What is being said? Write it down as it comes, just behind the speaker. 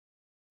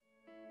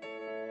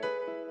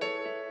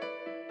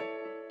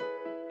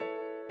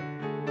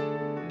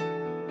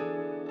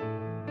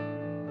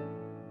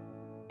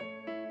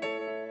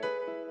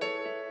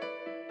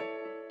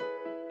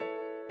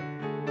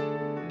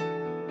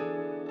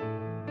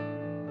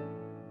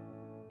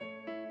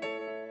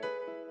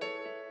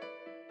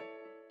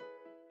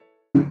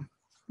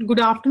Good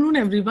afternoon,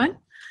 everyone,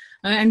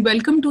 and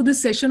welcome to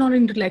this session on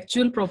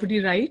intellectual property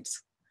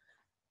rights.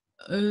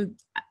 Uh,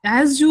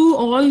 as you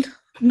all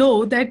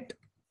know that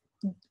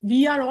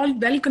we are all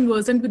well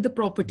conversant with the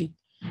property,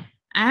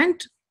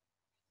 and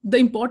the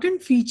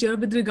important feature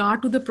with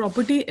regard to the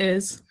property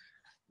is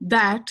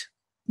that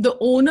the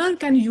owner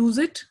can use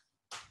it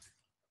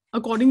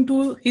according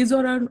to his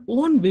or her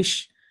own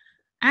wish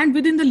and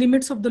within the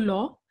limits of the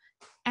law,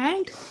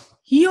 and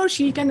he or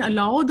she can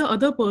allow the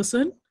other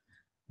person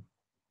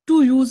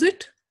to use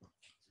it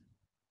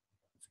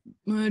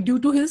due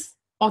to his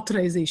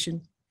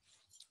authorization.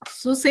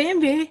 So same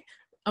way,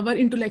 our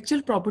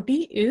intellectual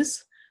property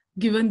is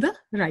given the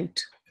right.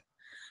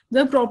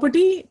 The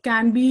property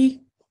can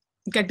be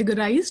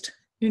categorized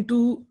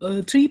into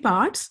three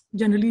parts,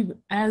 generally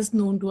as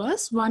known to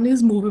us. One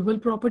is movable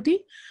property,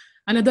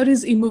 another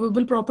is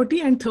immovable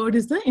property, and third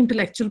is the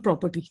intellectual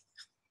property.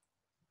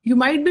 You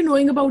might be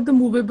knowing about the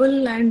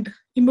movable and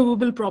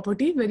immovable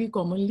property very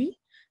commonly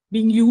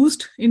being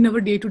used in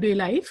our day-to-day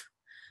life.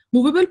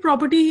 Movable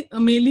property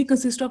mainly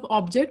consists of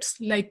objects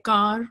like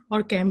car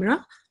or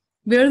camera,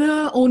 where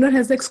the owner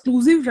has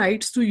exclusive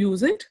rights to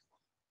use it,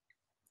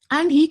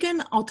 and he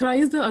can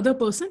authorize the other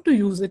person to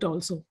use it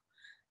also.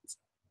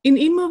 In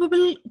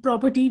immovable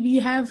property, we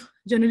have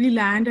generally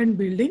land and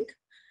building,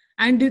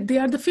 and they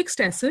are the fixed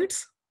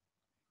assets.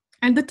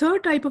 And the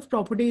third type of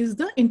property is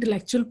the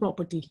intellectual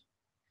property.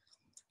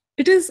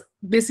 It is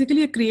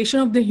basically a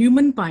creation of the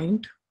human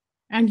mind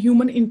and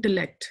human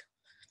intellect.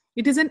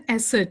 It is an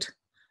asset,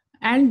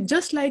 and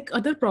just like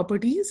other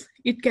properties,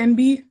 it can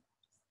be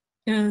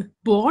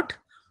bought,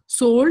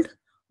 sold,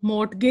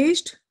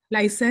 mortgaged,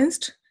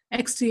 licensed,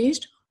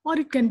 exchanged, or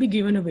it can be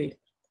given away.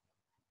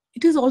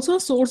 It is also a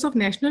source of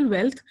national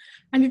wealth,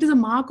 and it is a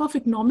mark of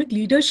economic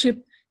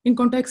leadership in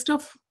context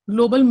of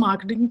global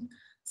marketing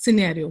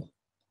scenario.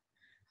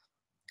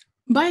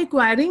 By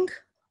acquiring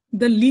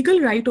the legal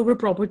right over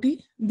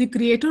property, the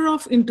creator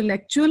of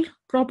intellectual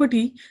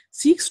property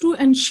seeks to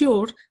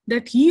ensure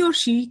that he or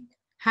she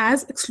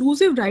has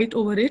exclusive right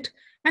over it,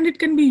 and it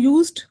can be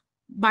used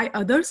by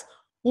others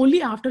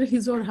only after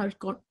his or her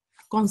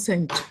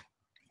consent.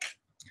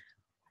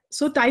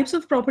 So types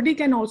of property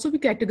can also be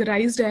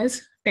categorized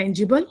as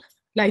tangible,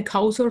 like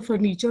house or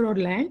furniture or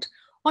land,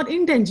 or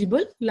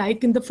intangible,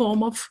 like in the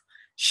form of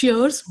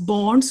shares,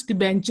 bonds,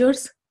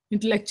 debentures,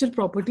 intellectual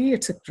property,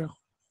 etc.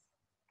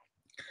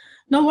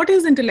 Now, what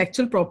is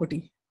intellectual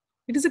property?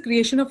 It is a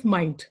creation of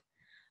mind,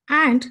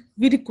 and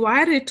we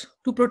require it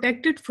to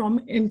protect it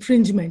from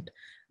infringement.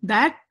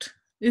 That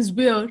is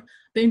where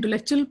the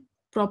intellectual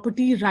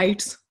property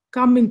rights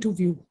come into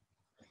view.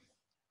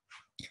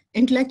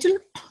 Intellectual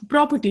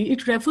property,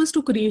 it refers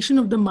to creation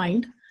of the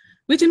mind,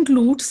 which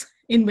includes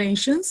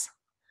inventions,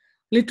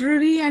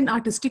 literary and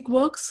artistic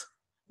works,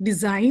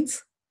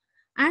 designs,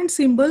 and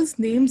symbols,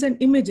 names, and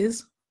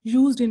images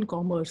used in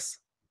commerce.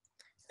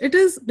 It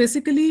is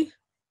basically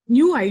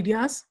new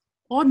ideas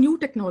or new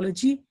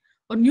technology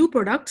or new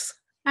products,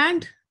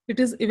 and it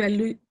is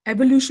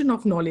evolution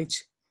of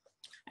knowledge.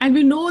 And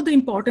we know the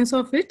importance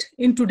of it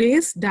in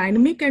today's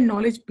dynamic and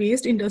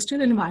knowledge-based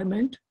industrial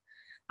environment.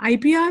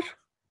 IPR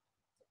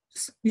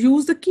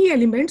use the key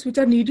elements which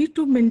are needed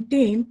to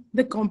maintain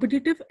the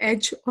competitive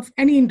edge of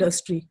any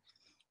industry.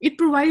 It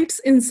provides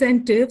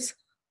incentives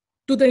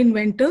to the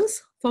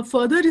inventors for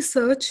further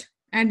research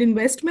and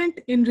investment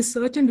in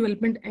research and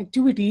development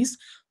activities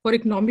for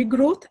economic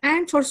growth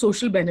and for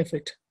social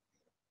benefit.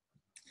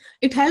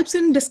 It helps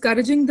in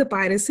discouraging the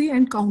piracy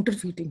and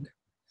counterfeiting.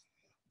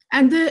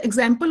 And the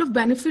example of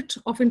benefit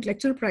of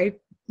intellectual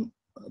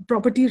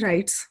property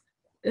rights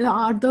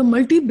are the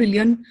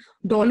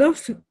multi-billion-dollar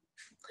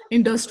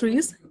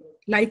industries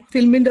like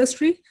film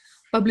industry,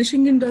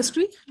 publishing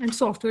industry, and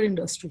software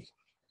industry.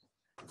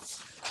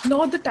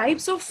 Now, the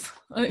types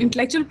of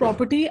intellectual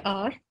property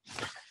are,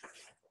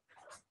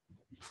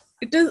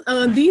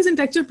 these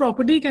intellectual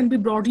property can be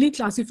broadly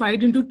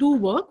classified into two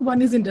work.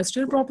 One is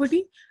industrial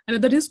property,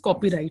 another is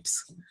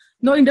copyrights.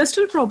 Now,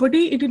 industrial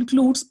property, it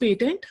includes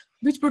patent,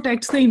 which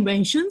protects the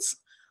inventions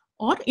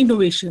or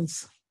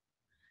innovations.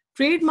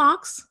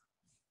 Trademarks,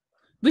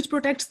 which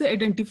protects the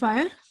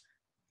identifier.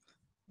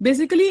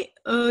 Basically,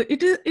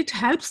 it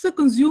helps the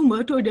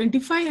consumer to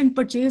identify and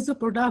purchase the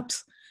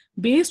products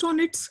based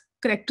on its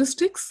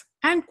characteristics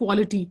and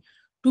quality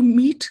to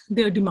meet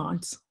their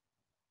demands.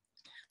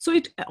 So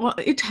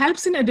it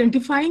helps in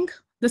identifying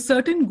the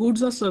certain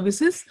goods or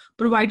services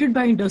provided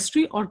by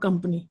industry or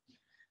company.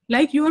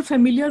 Like you are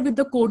familiar with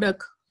the Kodak,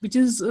 which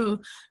is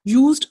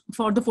used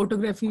for the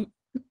photography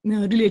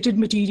related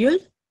material,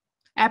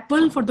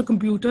 Apple for the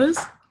computers,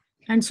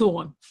 and so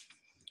on.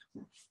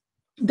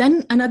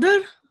 Then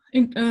another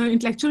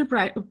intellectual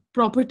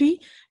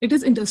property, it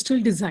is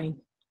industrial design.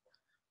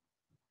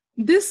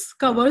 This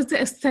covers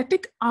the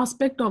aesthetic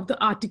aspect of the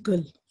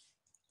article.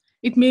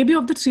 It may be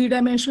of the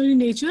three-dimensional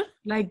nature,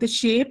 like the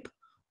shape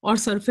or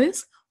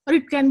surface, or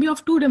it can be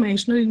of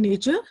two-dimensional in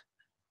nature,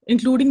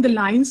 including the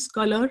lines,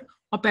 color,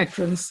 or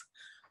patterns.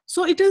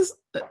 So it is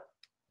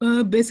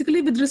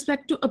basically with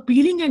respect to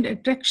appealing and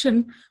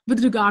attraction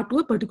with regard to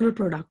a particular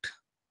product.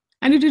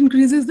 and it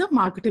increases the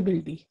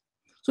marketability.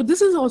 So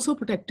this is also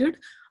protected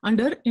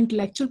under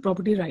intellectual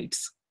property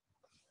rights.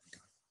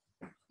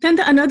 Then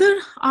another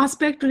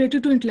aspect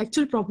related to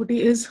intellectual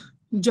property is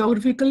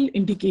geographical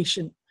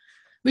indication,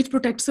 which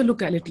protects the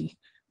locality.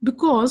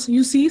 Because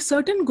you see,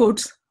 certain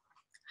goods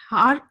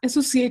are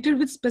associated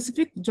with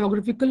specific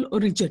geographical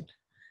origin,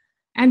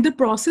 and the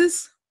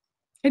process,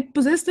 it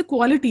possesses the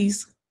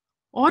qualities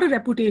or a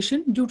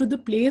reputation due to the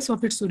place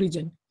of its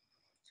origin.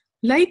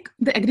 Like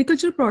the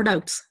agricultural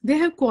products, they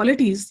have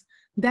qualities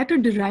that are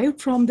derived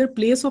from their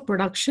place of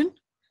production,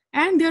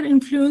 and they are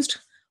influenced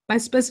by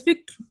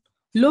specific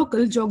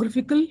local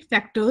geographical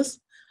factors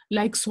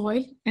like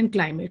soil and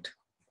climate.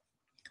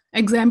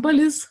 Example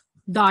is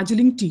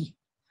Darjeeling tea,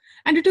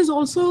 and it is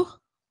also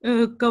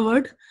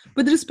covered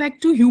with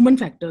respect to human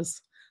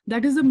factors,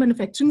 that is the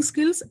manufacturing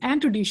skills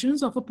and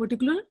traditions of a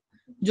particular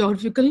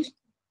geographical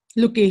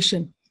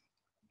location.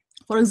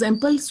 For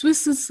example,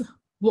 Swiss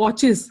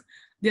watches,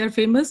 they are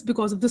famous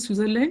because of the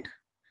Switzerland.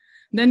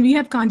 Then we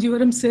have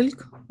Kanjivaram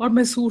silk or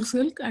Mysore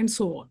silk and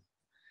so on.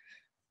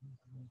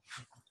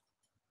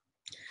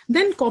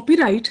 Then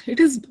copyright, it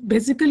is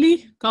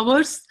basically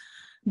covers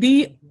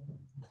the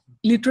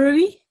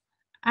literary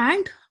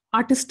and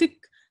artistic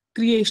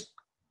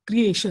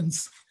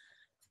creations,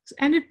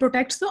 and it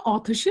protects the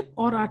authorship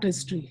or art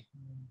history.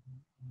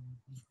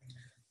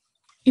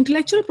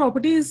 Intellectual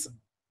property is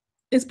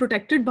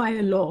protected by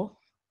a law.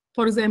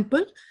 For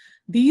example,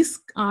 these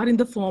are in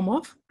the form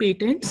of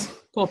patents,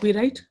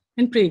 copyright,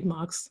 and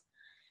trademarks.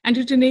 And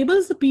it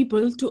enables the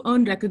people to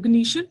earn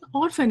recognition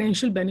or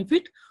financial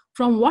benefit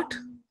from what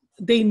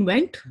they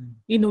invent,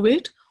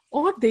 innovate,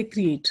 or they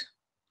create.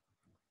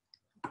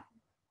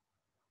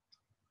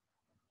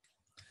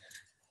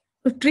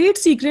 A trade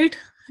secret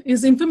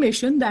is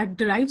information that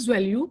derives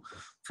value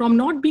from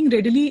not being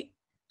readily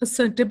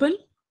ascertainable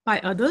by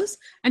others,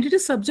 and it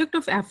is subject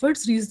of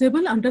efforts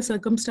reasonable under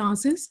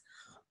circumstances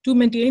to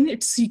maintain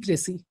its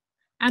secrecy.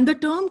 And the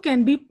term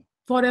can be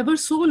forever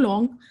so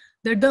long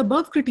that the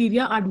above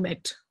criteria are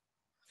met,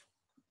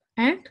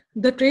 and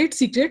the trade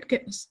secret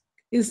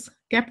is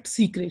kept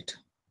secret.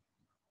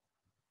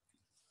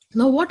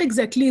 Now, what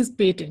exactly is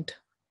patent?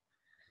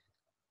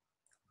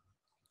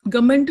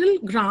 Governmental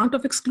grant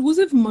of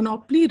exclusive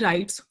monopoly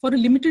rights for a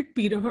limited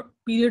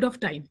period of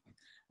time.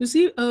 You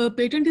see, a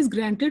patent is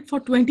granted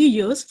for 20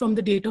 years from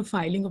the date of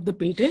filing of the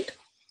patent,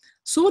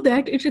 so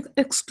that it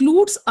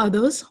excludes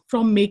others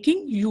from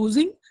making,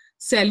 using,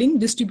 selling,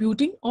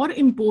 distributing, or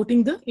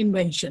importing the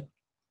invention.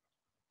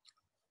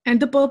 And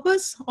the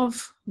purpose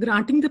of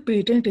granting the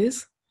patent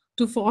is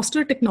to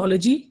foster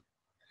technology.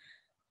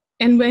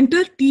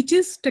 Inventor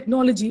teaches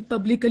technology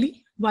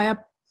publicly via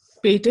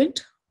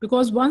patent,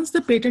 because once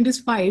the patent is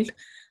filed,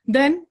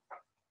 then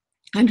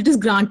and it is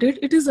granted,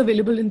 it is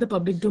available in the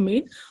public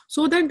domain,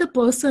 so that the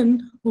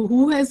person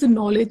who has the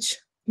knowledge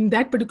in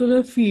that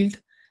particular field,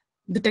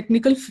 the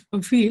technical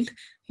field,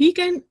 he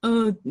can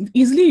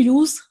easily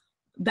use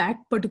that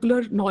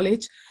particular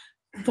knowledge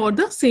for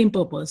the same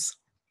purpose.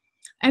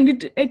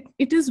 And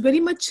it is very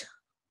much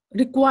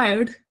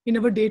required in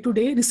our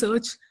day-to-day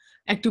research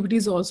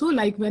activities also,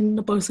 like when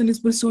a person is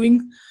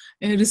pursuing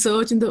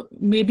research in the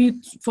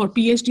maybe for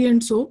PhD,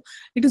 and so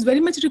it is very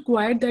much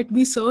required that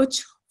we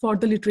search for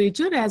the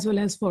literature as well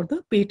as for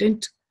the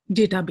patent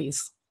database.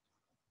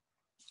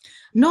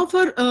 Now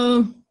for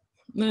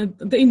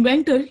the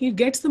inventor, he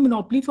gets the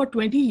monopoly for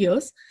 20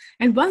 years,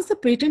 and once the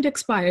patent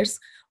expires,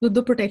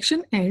 the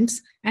protection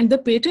ends, and the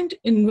patent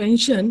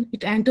invention,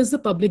 it enters the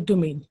public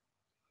domain,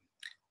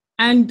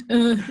 and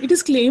it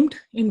is claimed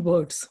in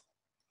words.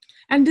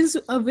 And this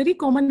is a very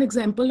common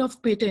example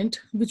of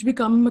patent which we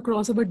come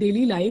across our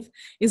daily life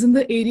is in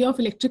the area of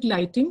electric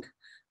lighting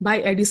by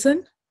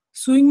Edison,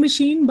 sewing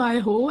machine by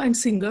Ho and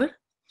Singer,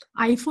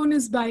 iPhone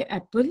is by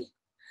Apple,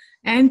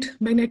 and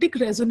magnetic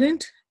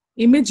resonant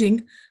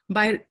imaging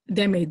by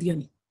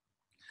Damadian.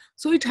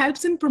 So it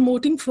helps in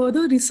promoting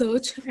further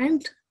research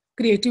and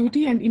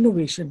creativity and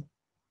innovation.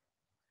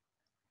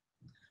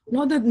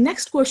 Now the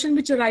next question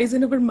which arises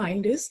in our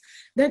mind is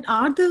that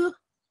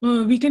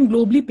we can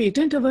globally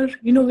patent our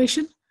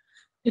innovation?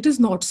 It is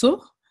not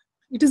so.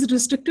 It is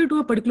restricted to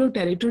a particular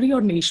territory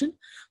or nation.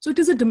 So it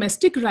is a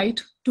domestic right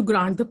to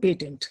grant the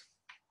patent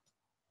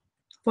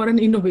for an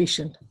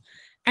innovation.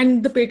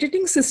 And the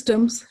patenting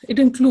systems, it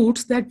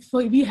includes that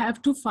we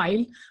have to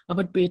file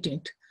our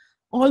patent.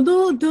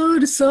 Although the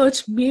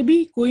research may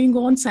be going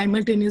on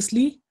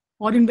simultaneously,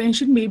 or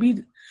invention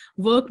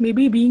work may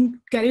be being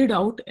carried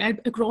out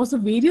across the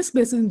various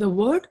places in the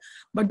world,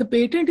 but the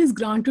patent is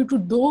granted to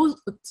those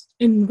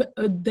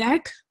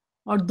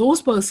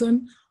those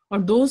person or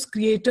those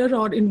creator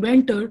or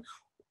inventor,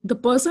 the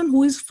person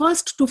who is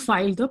first to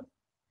file the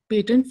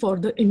patent for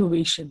the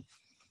innovation.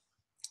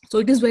 So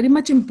it is very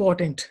much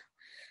important.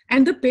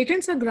 And the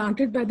patents are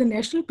granted by the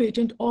National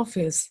Patent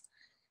Office.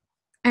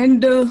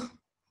 And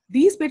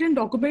these patent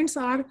documents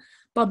are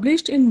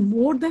published in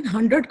more than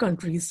 100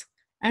 countries,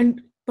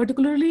 and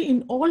particularly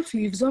in all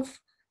fields of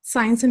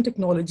science and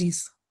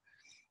technologies.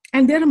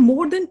 And there are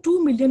more than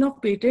 2 million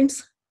of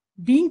patents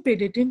being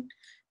patented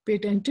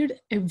patented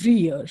every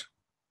year.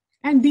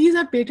 And these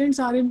are patents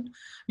are in,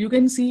 you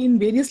can see in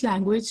various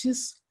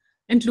languages,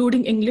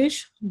 including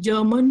English,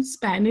 German,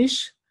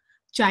 Spanish,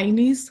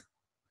 Chinese,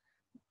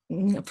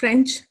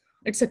 French,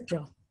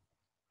 etc.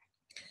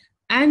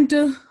 And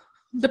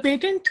the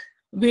patent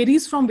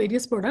varies from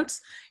various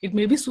products. It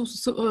may be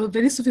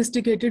very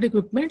sophisticated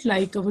equipment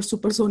like our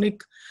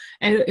supersonic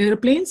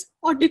airplanes,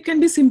 or it can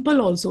be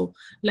simple also,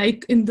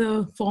 like in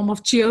the form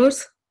of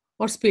chairs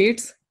or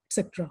spades,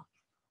 etc.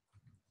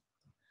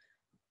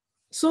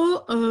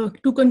 So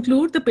to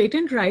conclude, the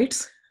patent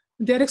rights,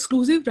 they are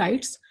exclusive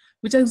rights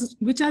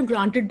which are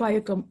granted by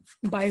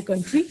a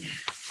country,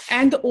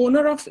 and the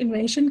owner of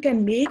invention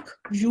can make,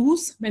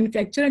 use,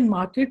 manufacture, and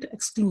market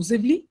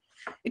exclusively.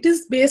 It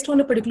is based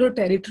on a particular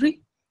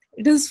territory.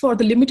 It is for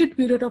the limited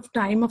period of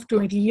time of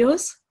 20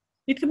 years.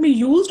 It can be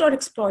used or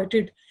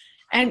exploited,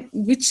 and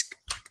which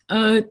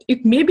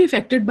it may be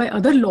affected by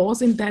other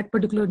laws in that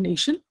particular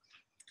nation.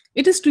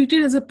 It is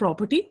treated as a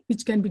property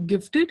which can be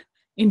gifted,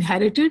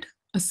 inherited,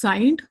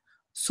 assigned,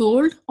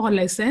 sold, or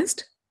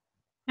licensed,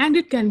 and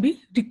it can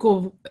be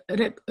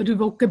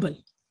revocable.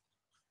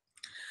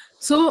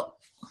 So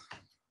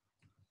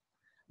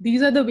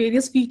these are the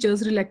various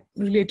features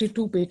related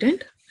to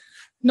patent.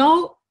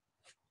 Now,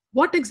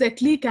 what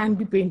exactly can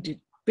be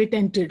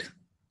patented?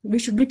 We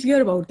should be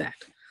clear about that.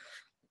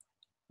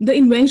 The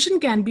invention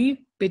can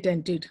be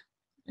patented.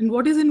 And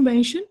what is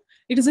invention?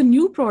 It is a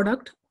new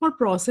product or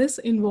process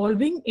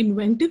involving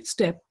inventive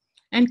step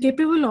and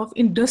capable of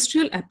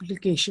industrial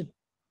application.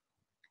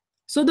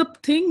 So the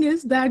thing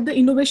is that the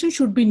innovation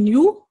should be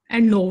new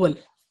and novel.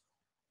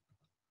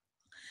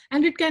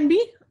 And it can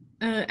be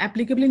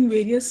applicable in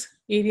various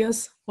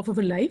areas of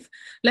our life.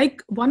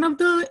 Like one of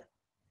the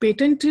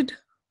patented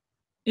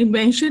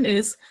invention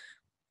is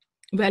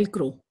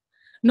Velcro.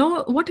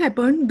 Now, what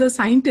happened? The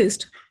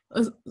scientist,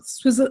 a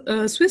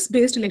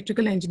Swiss-based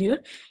electrical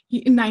engineer,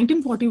 in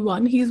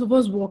 1941, he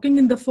was walking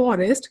in the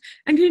forest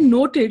and he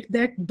noted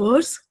that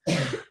birds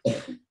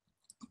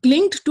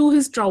clinged to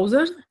his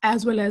trousers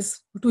as well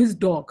as to his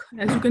dog,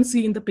 as you can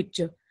see in the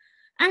picture.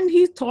 And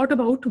he thought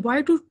about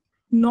why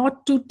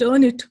not to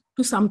turn it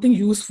to something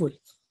useful.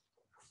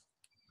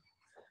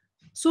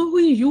 So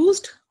we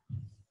used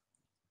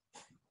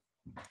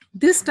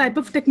this type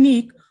of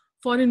technique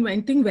for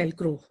inventing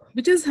Velcro,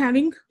 which is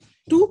having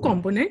two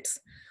components.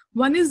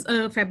 One is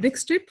a fabric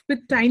strip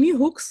with tiny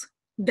hooks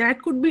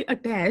that could be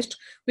attached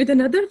with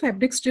another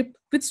fabric strip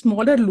with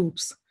smaller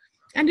loops.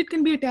 And it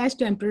can be attached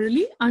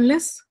temporarily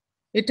unless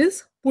it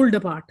is pulled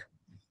apart.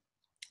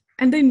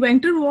 And the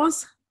inventor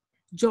was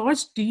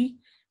George D.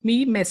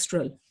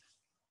 Mestral.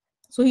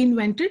 So he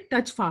invented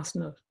touch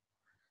fastener.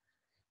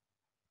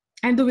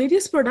 And the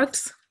various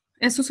products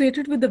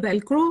associated with the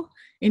Velcro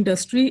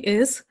industry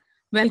is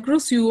Velcro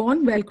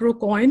sew-on, Velcro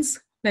coins,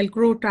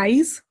 Velcro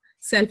ties,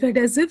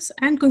 self-adhesives,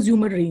 and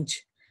consumer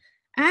range.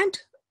 And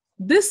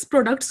these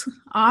products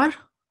are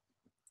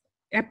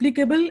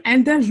applicable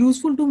and they're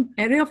useful to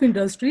an array of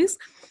industries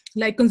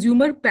like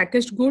consumer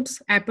packaged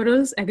goods,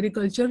 apparels,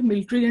 agriculture,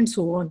 military, and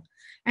so on.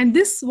 And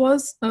this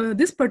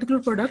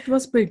particular product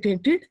was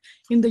patented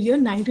in the year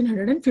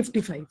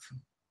 1955.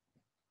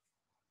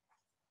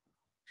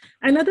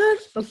 Another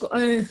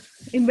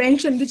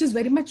invention which is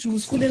very much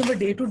useful in our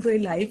day-to-day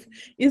life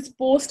is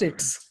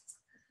Post-its.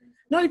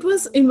 Now, it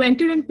was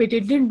invented and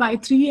patented by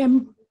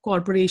 3M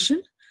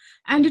Corporation,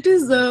 and it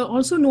is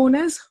also known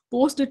as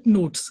Post-it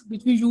notes,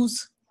 which we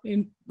use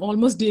in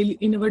almost daily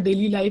in our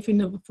daily life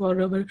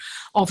for our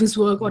office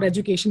work or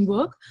education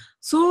work.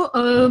 So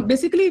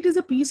basically, it is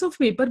a piece of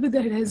paper with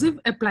adhesive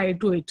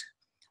applied to it,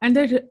 and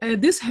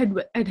this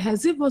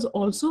adhesive was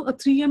also a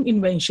 3M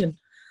invention.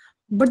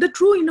 But the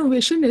true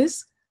innovation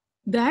is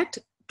that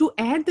to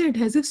add the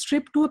adhesive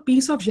strip to a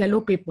piece of yellow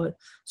paper.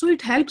 So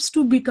it helps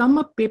to become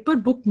a paper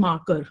book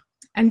marker,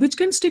 and which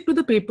can stick to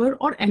the paper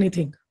or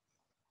anything.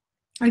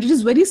 And it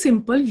is very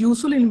simple,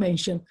 useful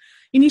invention.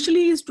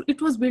 Initially,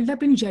 it was built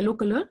up in yellow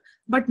color,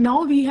 but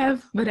now we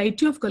have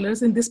variety of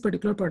colors in this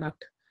particular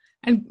product.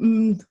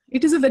 And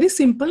it is a very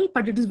simple,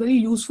 but it is very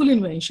useful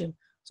invention.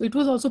 So it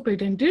was also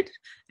patented,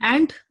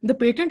 and the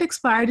patent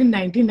expired in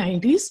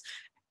 1990s.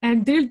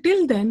 And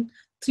till then,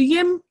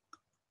 3M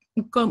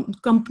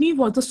company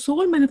was the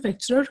sole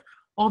manufacturer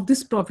of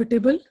this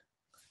profitable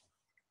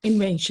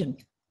invention.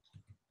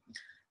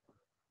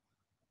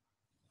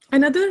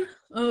 Another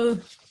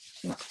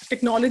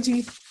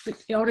technology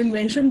or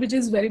invention which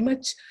is very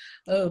much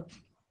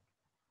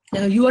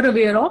you are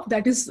aware of,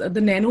 that is the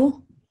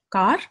nano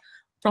car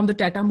from the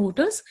Tata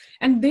Motors,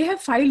 and they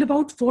have filed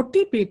about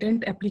 40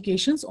 patent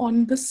applications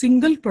on the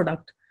single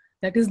product,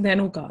 that is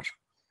nano car.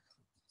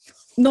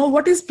 Now,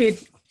 what is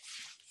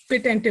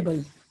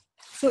patentable?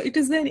 So it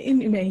is an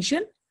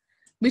invention,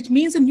 which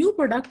means a new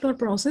product or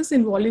process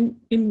involving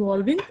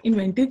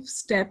inventive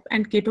step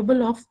and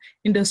capable of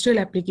industrial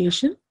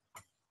application.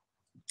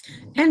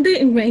 And the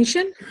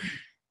invention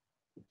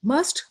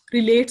must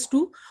relates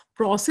to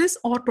process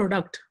or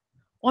product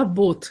or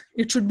both.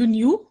 It should be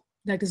new,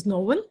 that is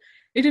novel.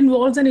 It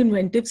involves an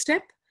inventive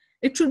step.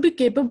 It should be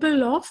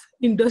capable of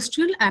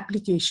industrial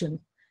application.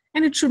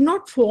 and it should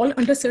not fall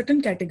under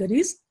certain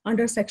categories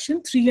under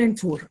section 3 and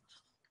 4.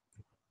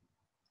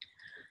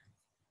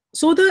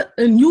 So the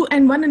new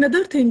and one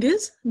another thing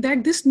is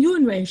that this new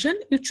invention,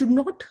 it should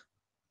not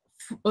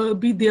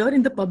be there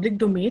in the public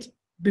domain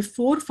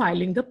before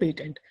filing the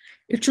patent.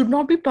 It should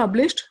not be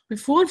published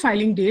before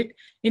filing date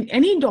in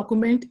any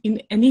document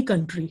in any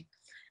country.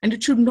 And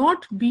it should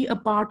not be a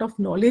part of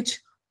knowledge,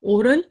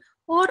 oral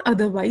or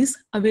otherwise,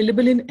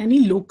 available in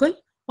any local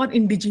or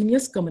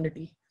indigenous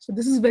community. So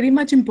this is very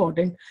much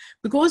important,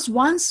 because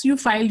once you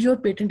file your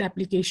patent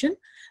application,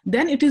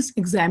 then it is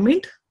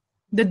examined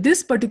that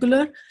this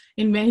particular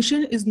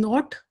invention is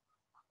not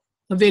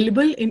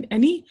available in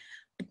any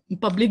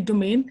public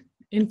domain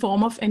in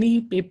form of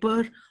any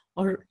paper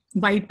or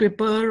white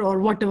paper or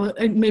whatever,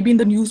 maybe in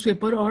the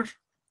newspaper or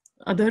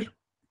other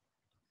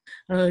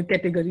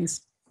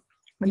categories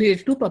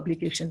related to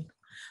publication.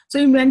 So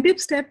inventive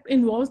step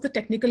involves the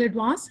technical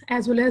advance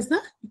as well as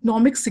the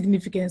economic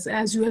significance,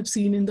 as you have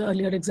seen in the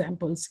earlier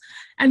examples.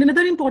 And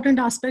another important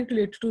aspect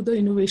related to the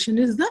innovation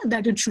is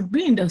that it should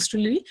be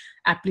industrially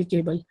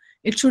applicable.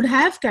 It should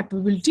have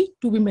capability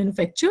to be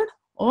manufactured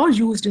or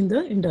used in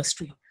the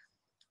industry.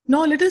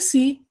 Now let us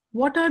see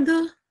what are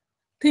the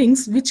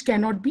things which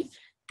cannot be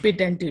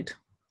patented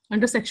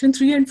under section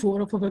 3 and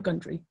 4 of our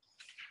country.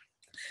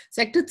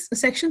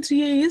 Section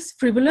 3A is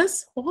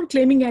frivolous or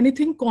claiming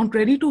anything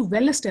contrary to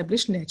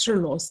well-established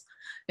natural laws.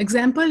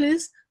 Example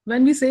is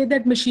when we say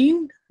that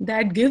machine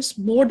that gives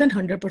more than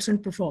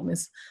 100%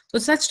 performance. So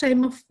such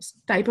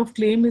type of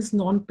claim is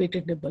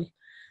non-patentable.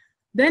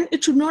 Then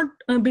it should not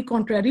be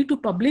contrary to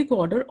public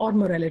order or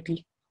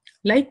morality,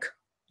 like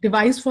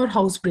device for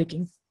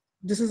housebreaking.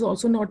 This is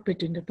also not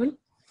patentable.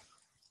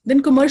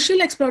 Then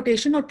commercial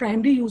exploitation or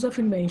primary use of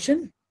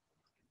invention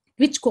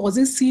which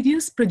causes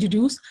serious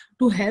prejudice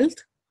to health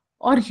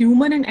or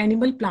human and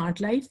animal plant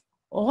life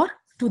or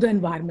to the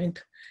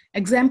environment.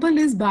 Example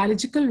is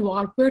biological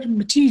warfare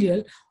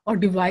material or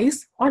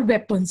device or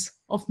weapons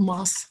of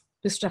mass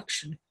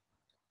destruction.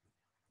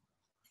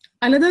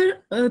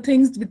 Another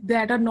things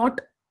that are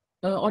not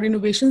or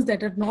innovations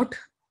that are not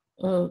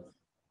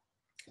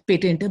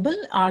patentable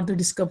are the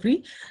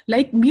discovery,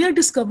 like mere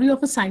discovery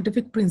of a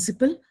scientific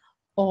principle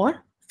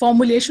or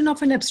formulation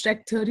of an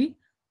abstract theory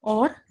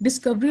or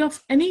discovery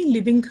of any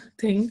living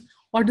thing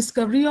or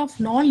discovery of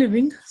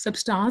non-living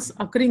substance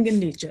occurring in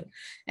nature.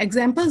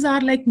 Examples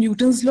are like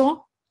Newton's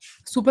law,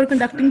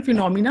 superconducting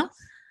phenomena,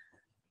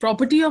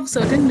 property of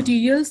certain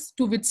materials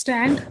to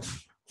withstand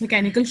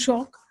mechanical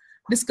shock,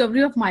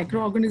 discovery of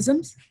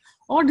microorganisms,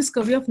 or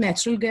discovery of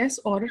natural gas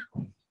or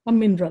a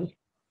mineral.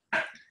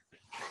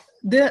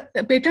 The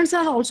patents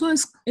are also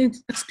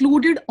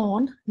excluded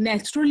on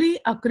naturally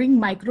occurring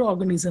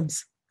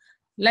microorganisms,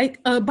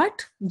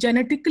 but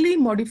genetically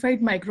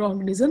modified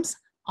microorganisms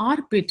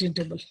are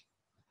patentable.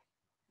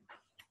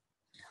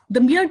 The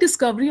mere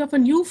discovery of a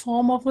new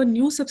form of a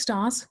new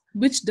substance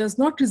which does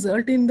not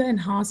result in the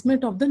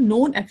enhancement of the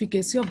known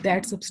efficacy of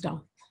that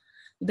substance,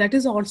 that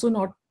is also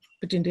not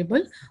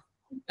patentable.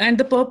 And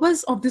the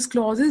purpose of this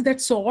clause is that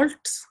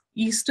salts,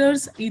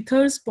 esters,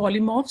 ethers,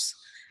 polymorphs,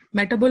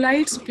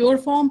 metabolites, pure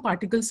form,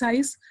 particle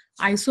size,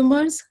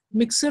 isomers,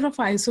 mixture of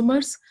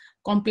isomers,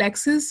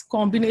 complexes,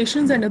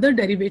 combinations, and other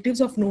derivatives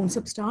of known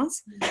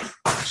substance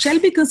shall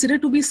be considered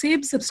to be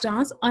same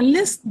substance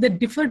unless they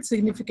differ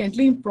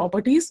significantly in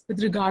properties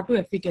with regard to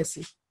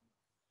efficacy.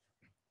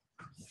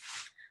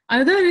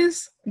 Another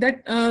is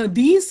that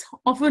these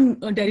often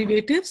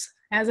derivatives,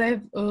 as I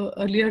have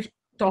earlier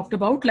talked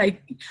about,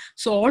 like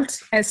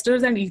salts,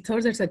 esters, and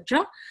ethers,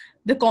 etc.,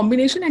 the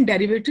combination and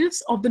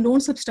derivatives of the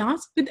known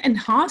substance with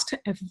enhanced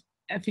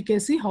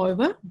efficacy,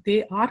 however,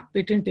 they are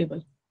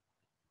patentable.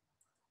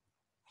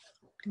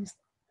 Please.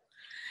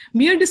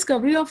 Mere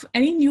discovery of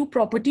any new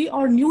property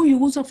or new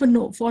use of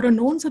for a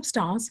known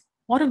substance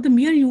or of the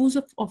mere use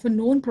of a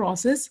known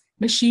process,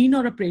 machine,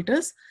 or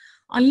apparatus,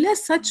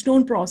 unless such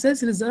known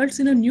process results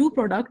in a new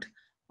product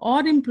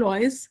or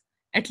employs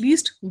at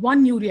least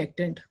one new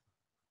reactant.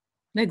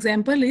 The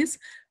example is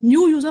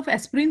new use of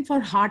aspirin for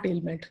heart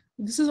ailment.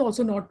 This is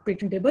also not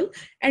patentable,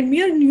 and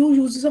mere new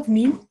uses of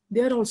neem,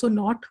 they are also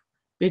not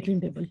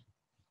patentable.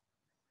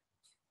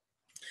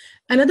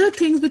 Another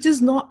thing which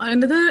is not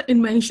another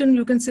invention,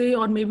 you can say,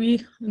 or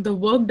maybe the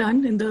work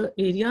done in the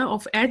area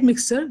of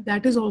admixture,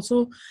 that is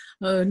also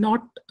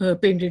not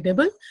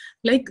patentable,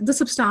 like the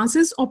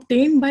substances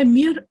obtained by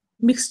mere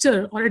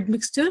mixture or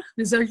admixture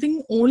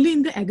resulting only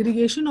in the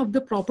aggregation of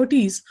the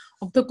properties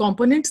of the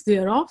components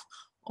thereof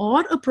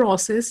or a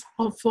process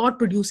for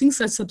producing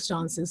such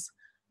substances.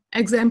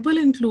 Example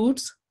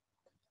includes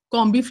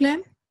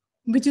combiflam,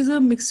 which is a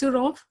mixture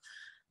of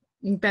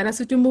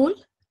paracetamol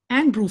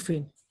and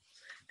brufen,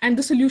 and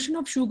the solution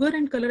of sugar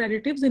and color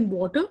additives in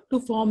water to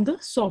form the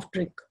soft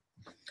drink.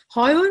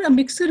 However, a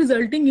mixture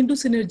resulting into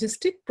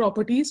synergistic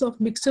properties of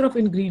mixture of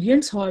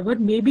ingredients, however,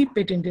 may be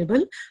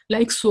patentable,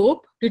 like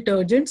soap,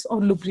 detergents, or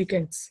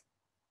lubricants.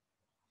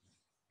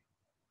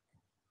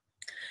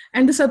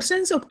 And the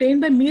substance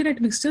obtained by mere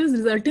admixtures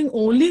resulting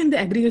only in the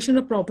aggregation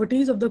of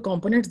properties of the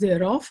components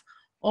thereof,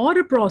 or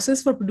a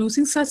process for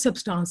producing such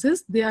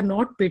substances, they are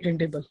not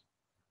patentable.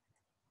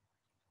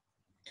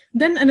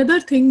 Then another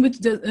thing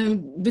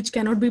which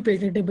cannot be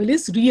patentable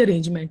is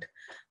rearrangement.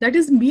 That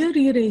is mere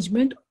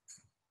rearrangement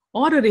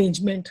or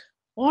arrangement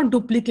or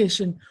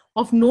duplication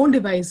of known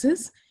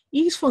devices,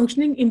 each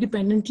functioning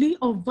independently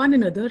of one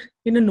another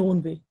in a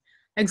known way.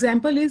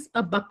 Example is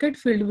a bucket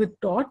filled with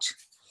torch,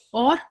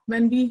 or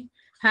when we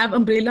have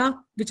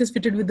umbrella which is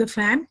fitted with the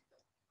fan,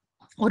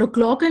 or a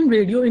clock and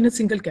radio in a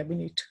single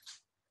cabinet.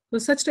 So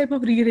such type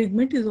of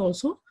rearrangement is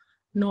also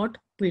not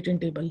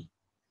patentable.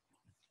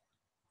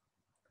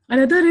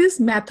 Another is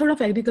method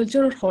of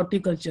agriculture or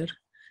horticulture.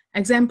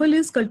 Example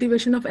is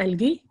cultivation of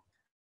algae.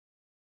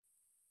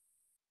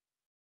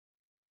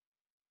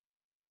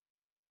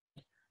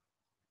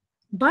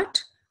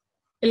 But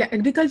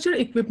agriculture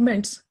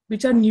equipments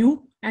which are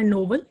new and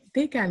novel,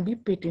 they can be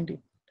patented.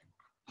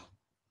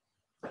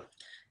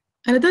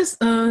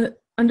 Another,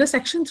 under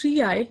section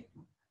 3I,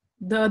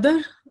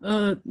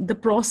 the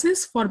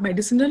process for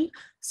medicinal,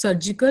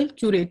 surgical,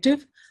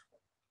 curative,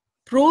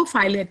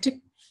 prophylactic,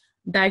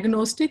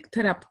 diagnostic,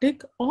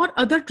 therapeutic, or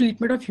other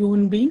treatment of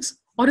human beings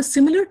or a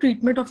similar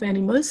treatment of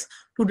animals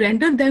to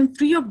render them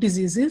free of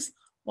diseases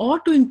or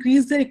to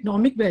increase their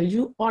economic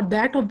value or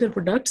that of their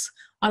products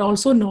are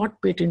also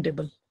not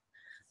patentable.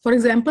 For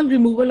example,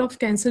 removal of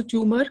cancer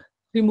tumor,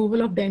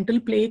 removal of dental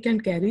plaque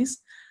and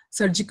caries,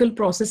 surgical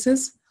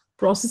processes,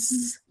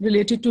 processes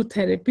related to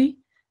therapy,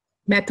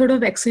 method of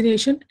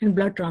vaccination and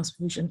blood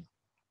transfusion.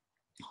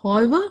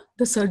 However,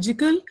 the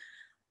surgical,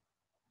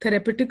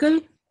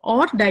 therapeutical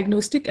or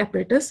diagnostic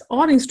apparatus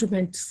or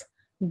instruments,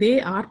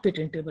 they are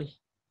patentable.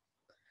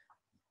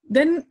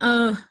 Then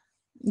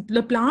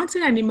the plants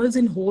and animals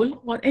in whole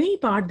or any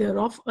part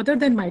thereof other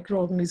than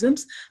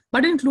microorganisms,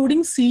 but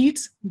including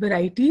seeds,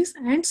 varieties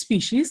and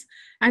species,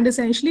 and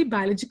essentially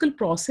biological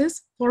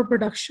process for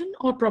production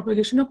or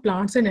propagation of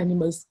plants and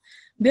animals,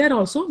 they are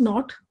also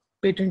not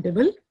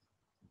patentable.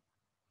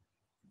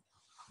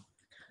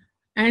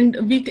 And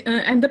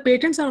the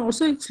patents are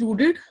also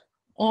excluded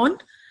on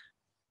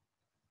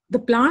the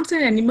plants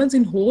and animals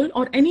in whole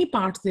or any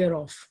parts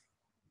thereof.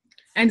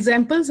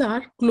 Examples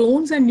are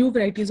clones and new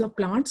varieties of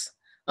plants,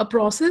 a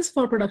process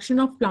for production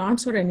of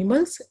plants or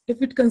animals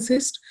if it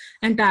consists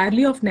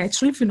entirely of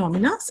natural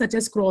phenomena such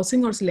as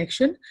crossing or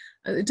selection.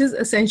 It is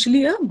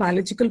essentially a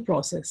biological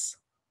process.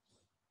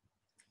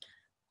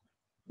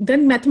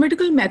 Then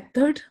mathematical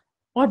method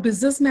or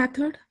business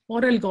method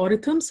or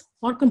algorithms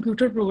or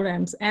computer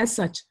programs as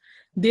such,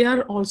 they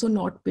are also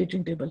not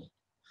patentable.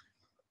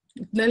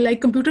 Like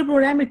computer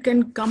program, it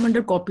can come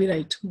under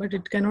copyright, but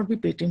it cannot be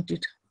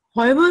patented.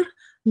 However,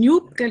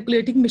 new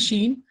calculating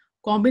machine,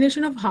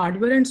 combination of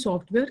hardware and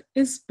software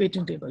is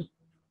patentable.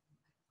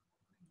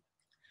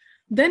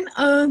 Then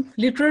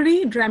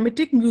literary,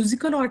 dramatic,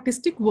 musical, or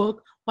artistic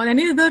work or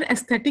any other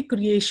aesthetic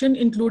creation,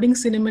 including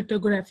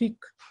cinematographic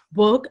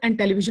work and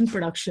television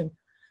production.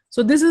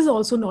 So this is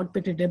also not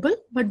patentable,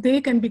 but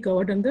they can be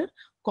covered under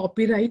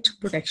copyright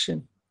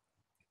protection.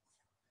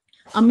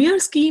 A mere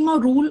scheme or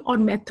rule or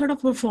method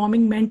of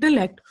performing mental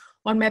act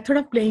or method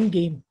of playing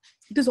game,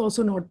 it is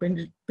also not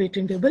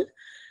patentable.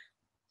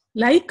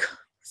 Like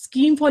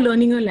scheme for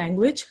learning a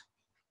language,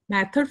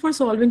 method for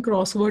solving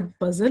crossword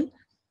puzzle,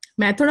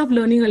 method of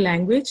learning a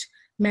language,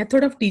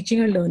 method of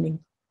teaching and learning.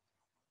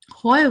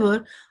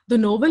 However, the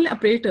novel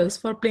apparatus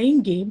for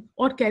playing game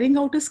or carrying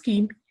out a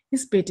scheme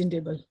is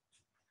patentable.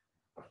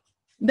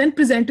 Then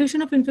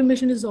presentation of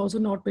information is also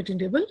not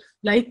patentable,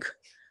 like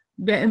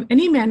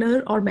any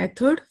manner or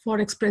method for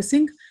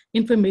expressing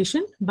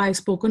information by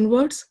spoken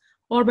words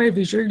or by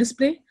visual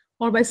display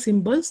or by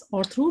symbols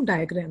or through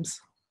diagrams.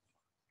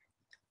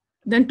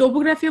 Then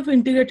topography of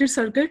integrated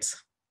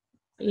circuits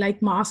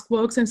like mask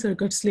works and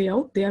circuits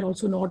layout, they are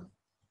also not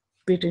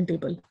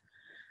patentable.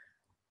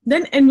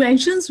 Then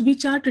inventions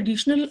which are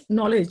traditional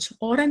knowledge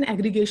or an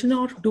aggregation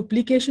or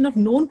duplication of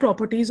known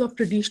properties of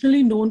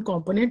traditionally known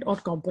component or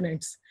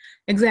components.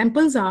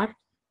 Examples are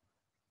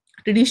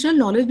traditional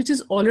knowledge which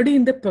is already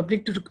in the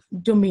public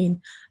domain,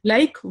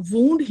 like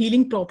wound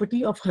healing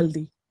property of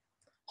haldi.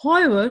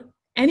 However,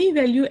 any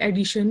value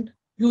addition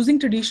using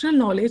traditional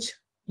knowledge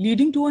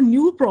leading to a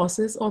new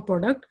process or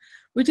product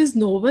which is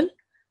novel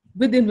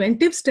with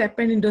inventive step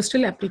and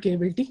industrial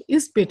applicability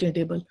is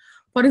patentable.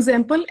 For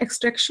example,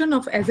 extraction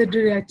of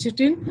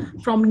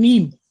azadirachtin from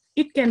neem,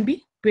 it can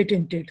be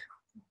patented.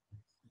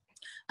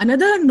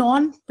 Another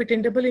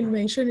non-patentable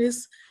invention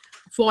is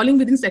falling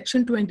within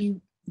section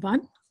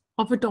 21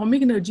 of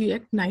Atomic Energy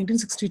Act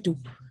 1962,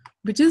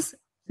 which is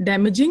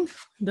damaging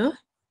the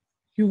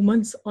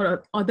humans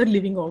or other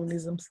living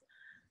organisms,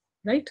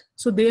 right?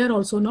 So they are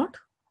also not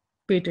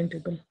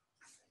patentable.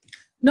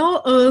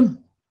 Now,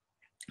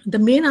 the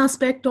main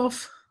aspect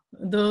of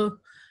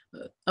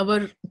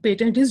our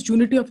patent is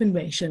unity of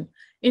invention.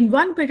 In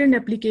one patent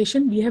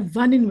application, we have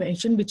one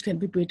invention which can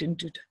be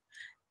patented,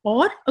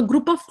 or a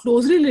group of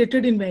closely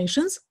related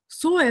inventions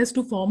so as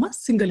to form a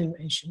single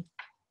invention.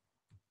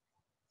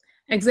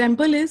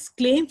 Example is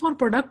claim for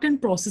product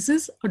and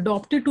processes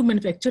adopted to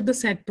manufacture the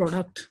said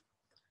product.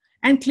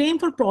 and claim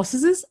for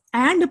processes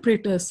and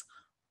operators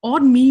or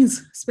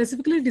means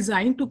specifically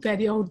designed to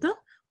carry out the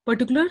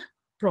particular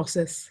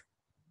process.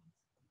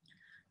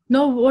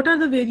 Now, what are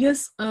the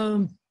various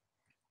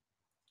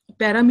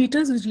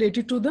parameters which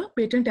related to the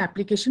patent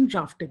application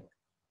drafting?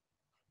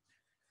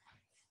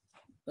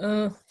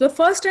 The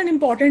first and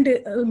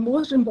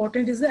most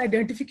important is the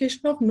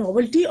identification of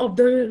novelty of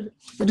the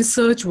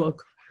research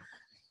work.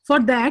 For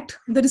that,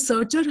 the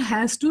researcher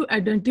has to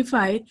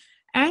identify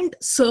and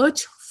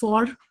search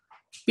for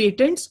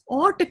patents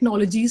or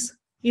technologies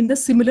in the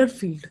similar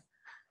field,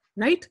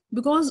 right?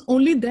 Because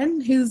only then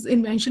his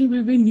invention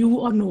will be new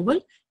or novel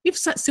if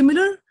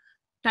similar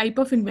type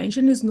of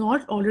invention is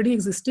not already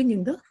existing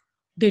in the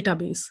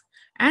database.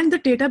 And the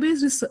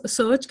database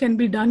research can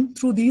be done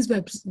through these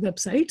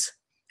websites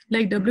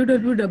like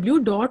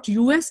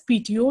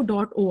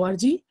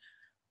www.uspto.org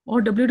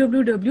or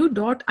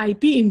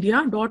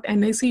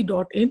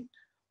www.ipindia.nic.in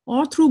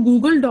or through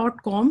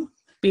google.com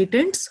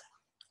patents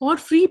or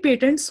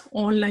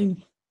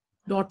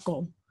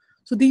freepatentsonline.com.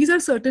 So these are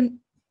certain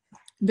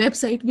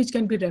websites which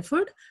can be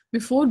referred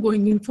before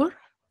going in for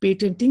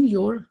patenting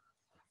your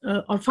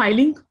or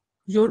filing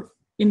your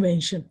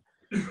invention.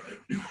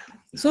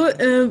 So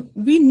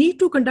we need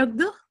to conduct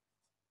the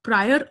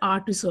prior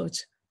art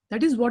research.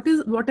 That is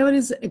whatever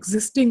is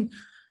existing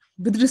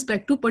with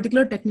respect to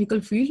particular technical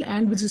field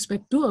and with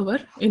respect to our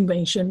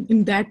invention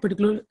in that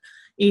particular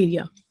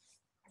area,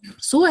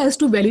 so as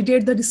to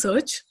validate the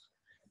research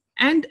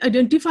and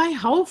identify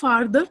how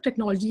far the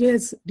technology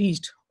has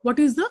reached. What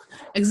is the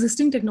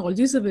existing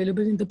technologies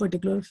available in the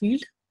particular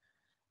field?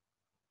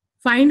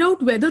 Find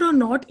out whether or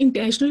not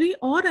intentionally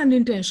or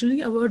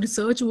unintentionally our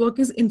research work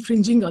is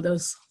infringing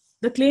others.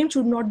 The claim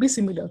should not be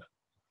similar,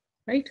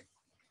 right?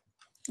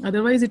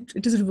 Otherwise,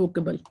 it is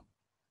revocable.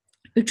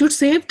 It should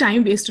save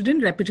time wasted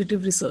in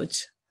repetitive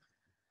research.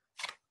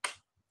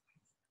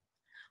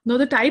 Now,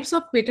 the types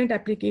of patent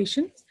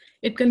application,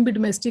 it can be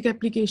domestic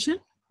application,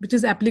 which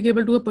is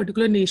applicable to a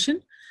particular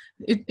nation.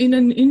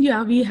 In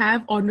India, we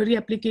have ordinary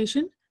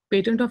application,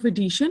 patent of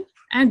edition,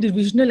 and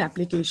divisional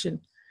application.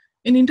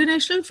 In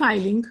international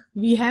filing,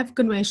 we have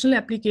conventional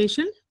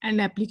application and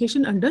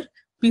application under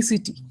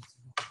PCT.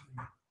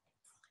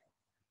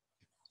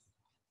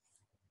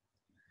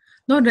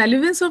 Now,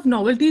 relevance of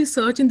novelty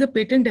research in the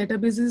patent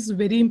database is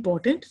very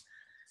important.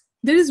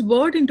 There is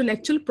World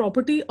Intellectual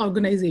Property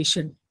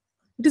Organization.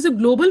 It is a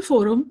global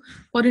forum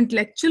for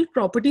intellectual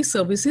property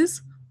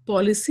services,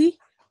 policy,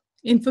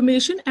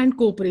 information, and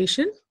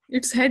cooperation.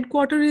 Its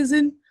headquarters is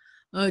in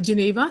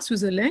Geneva,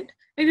 Switzerland,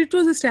 and it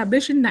was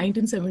established in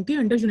 1970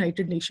 under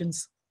United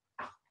Nations.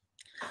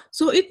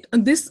 So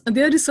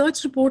their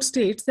research report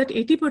states that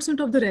 80%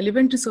 of the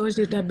relevant research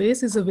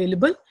database is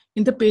available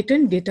in the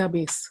patent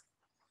database.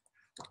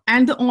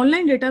 And the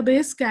online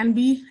database can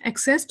be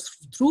accessed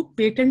through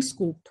patent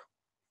scope.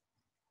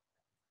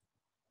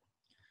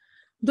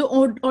 The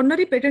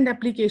ordinary patent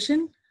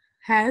application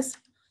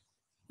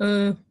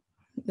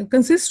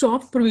consists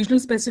of provisional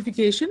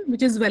specification,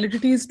 which is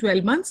validity is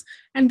 12 months,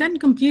 and then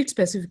complete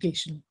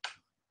specification.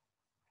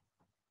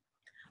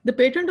 The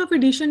patent of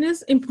edition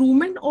is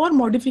improvement or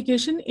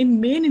modification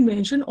in main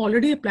invention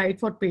already applied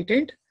for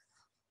patent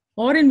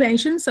or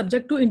invention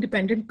subject to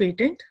independent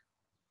patent.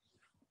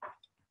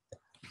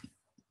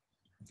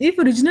 If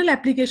original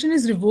application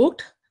is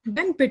revoked,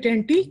 then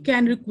patentee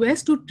can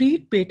request to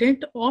treat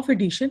patent of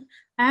edition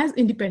as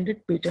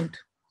independent patent.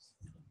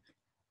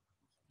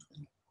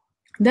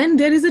 Then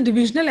there is a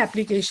divisional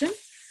application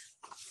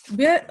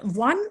where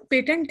one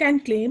patent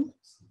can claim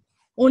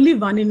only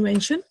one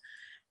invention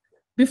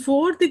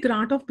before the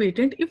grant of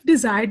patent if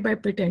desired by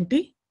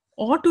patentee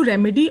or to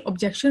remedy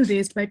objection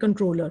raised by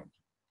controller.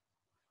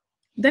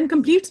 Then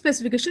complete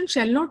specification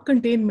shall not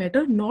contain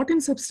matter not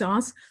in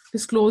substance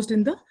disclosed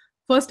in the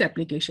first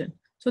application.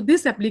 So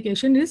this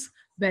application is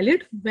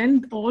valid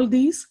when all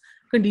these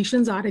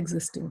conditions are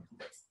existing.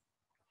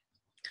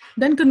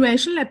 Then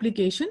conventional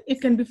application, it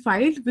can be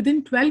filed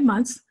within 12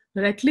 months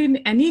directly in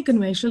any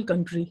conventional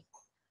country.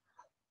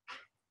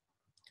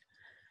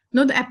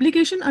 Now the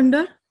application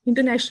under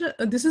international,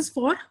 this is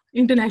for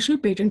international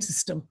patent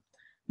system.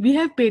 We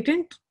have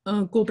patent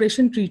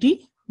cooperation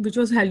treaty, which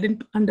was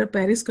held under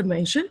Paris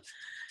Convention.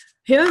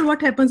 Here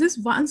what happens is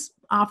once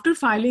after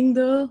filing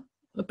the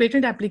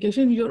patent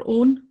application in your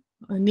own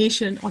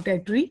nation or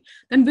territory,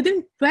 then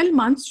within 12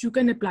 months you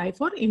can apply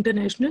for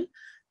international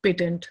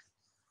patent.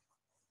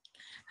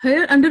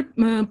 Here under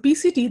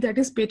PCT, that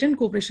is Patent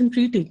Cooperation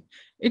Treaty,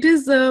 it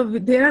is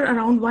there are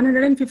around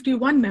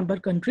 151 member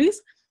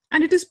countries,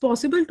 and it is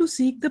possible to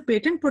seek the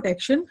patent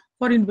protection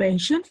for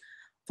invention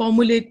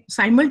formulate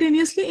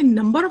simultaneously in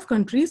number of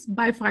countries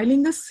by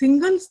filing a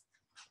single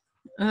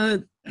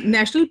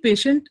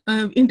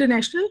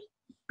international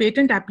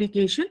patent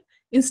application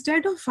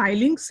instead of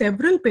filing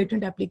several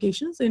patent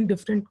applications in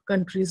different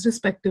countries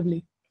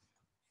respectively.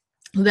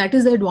 That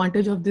is the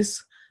advantage of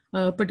this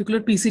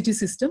particular PCT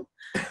system.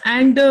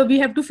 And we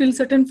have to fill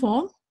certain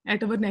form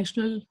at our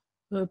national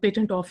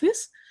patent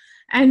office.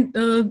 And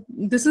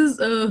this is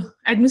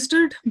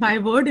administered by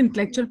World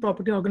Intellectual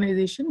Property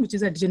Organization, which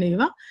is at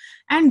Geneva.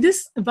 And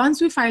this,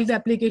 once we file the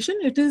application,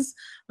 it is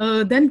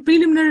then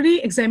preliminary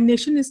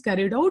examination is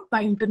carried out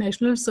by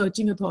International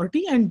Searching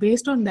Authority, and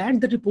based on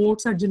that, the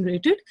reports are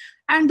generated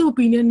and the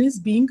opinion is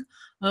being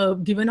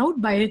given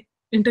out by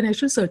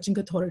international searching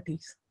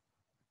authorities.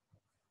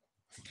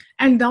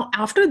 And now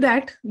after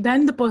that,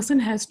 then the person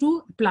has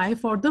to apply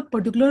for the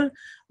particular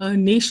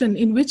nation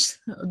in which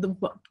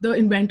the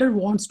inventor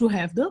wants to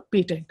have the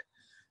patent.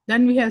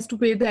 Then we have to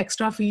pay the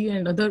extra fee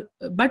and other,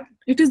 but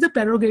it is the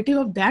prerogative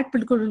of that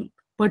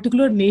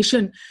particular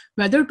nation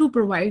whether to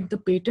provide the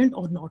patent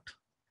or not.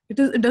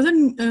 It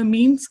doesn't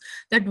means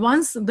that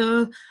once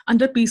under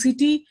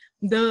PCT,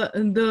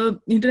 the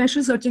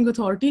International Searching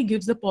Authority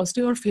gives the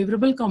positive or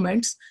favorable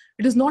comments,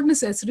 it is not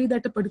necessary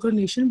that a particular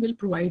nation will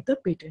provide the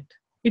patent.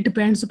 It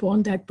depends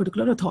upon that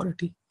particular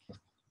authority.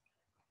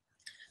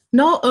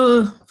 Now,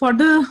 for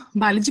the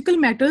biological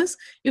matters,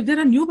 if there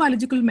are new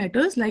biological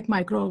matters like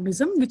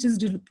microorganisms, which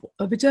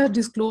are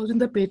disclosed in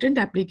the patent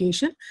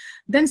application,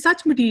 then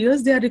such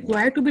materials, they are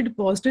required to be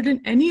deposited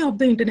in any of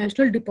the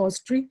international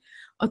depository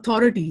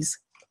authorities,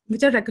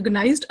 which are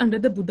recognized under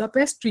the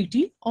Budapest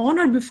Treaty on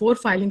or before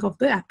filing of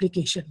the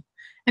application.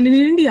 And in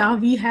India,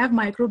 we have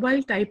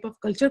microbial type of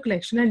culture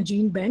collection and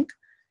gene bank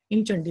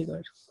in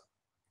Chandigarh.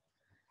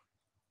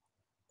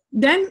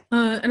 Then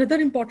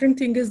another important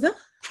thing is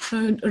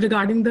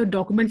regarding the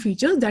document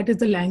features, that is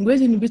the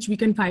language in which we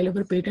can file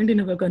our patent in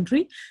our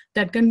country.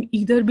 That can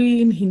either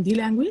be in Hindi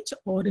language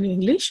or in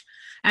English.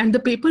 And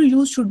the paper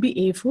used should be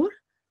A4,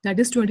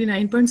 that is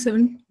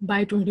 29.7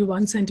 by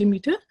 21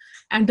 centimeter.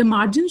 And the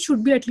margin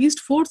should be at least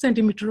 4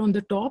 centimeter on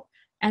the top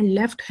and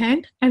left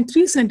hand, and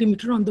 3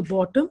 centimeter on the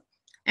bottom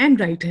and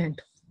right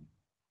hand.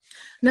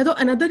 Now,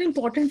 another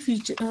important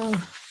feature,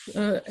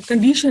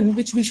 condition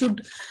which we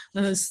should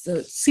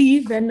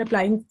see when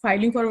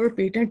filing for our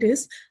patent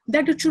is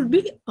that it should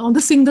be on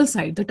the single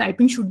side. The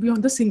typing should be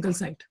on the single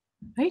side,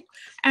 right?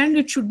 And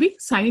it should be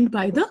signed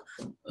by the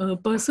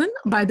person,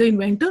 by the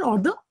inventor or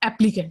the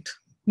applicant,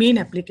 main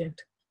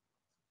applicant.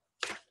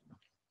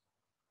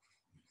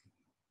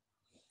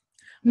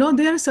 Now,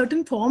 there are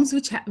certain forms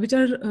which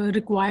are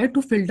required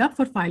to fill up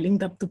for filing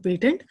the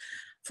patent.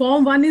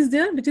 Form 1 is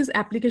there, which is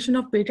application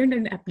of patent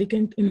and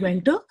applicant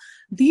inventor.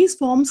 These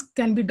forms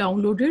can be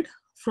downloaded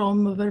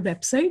from our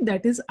website,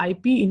 that is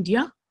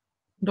ipindia.ac.in,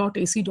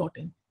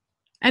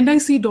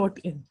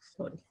 nic.in,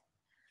 sorry.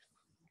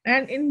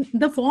 And in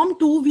the form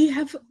 2, we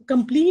have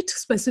complete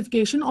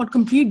specification or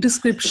complete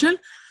description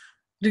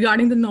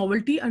regarding the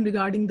novelty and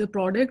regarding the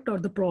product or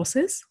the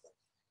process.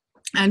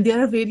 And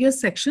there are various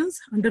sections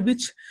under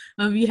which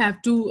we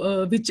have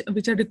to,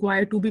 which are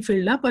required to be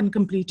filled up and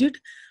completed.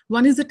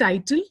 One is the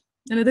title.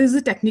 Another is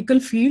the technical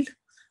field,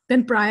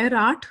 then prior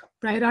art.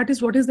 Prior art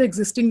is what is the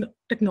existing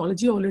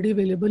technology already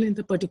available in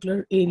the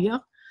particular area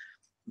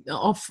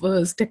of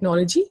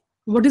technology.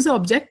 What is the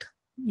object?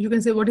 You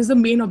can say what is the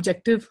main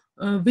objective,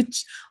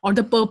 or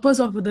the purpose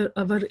of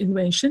our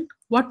invention.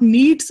 What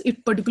needs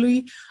it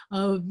particularly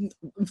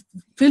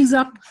fills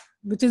up,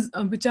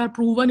 which are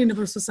proven in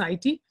our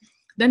society.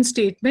 Then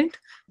statement,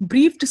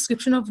 brief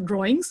description of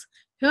drawings.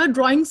 Here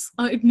drawings,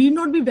 it need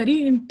not be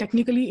very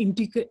technically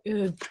intricate.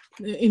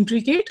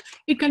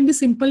 It can be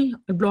simple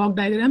block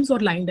diagrams or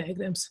line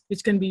diagrams,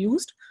 which can be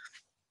used.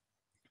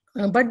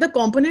 But the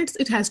components,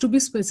 it has to be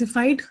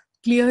specified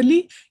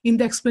clearly in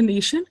the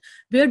explanation,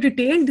 where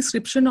detailed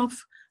description of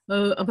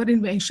our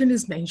invention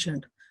is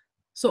mentioned.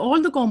 So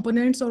all the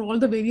components or all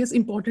the various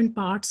important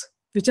parts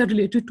which are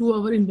related to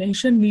our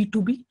invention need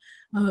to be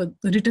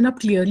written up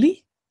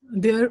clearly.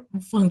 Their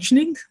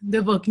functioning,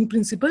 their working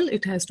principle,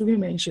 it has to be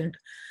mentioned.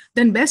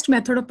 Then best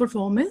method of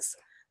performance,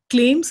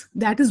 claims,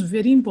 that is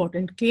very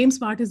important. Claims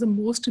part is the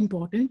most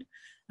important,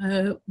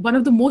 one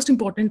of the most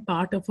important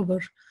part of our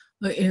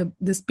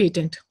this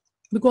patent,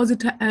 because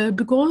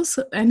because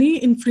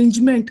any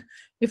infringement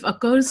if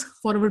occurs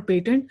for our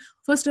patent,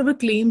 first our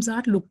claims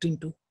are looked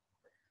into,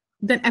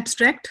 then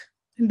abstract,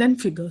 and then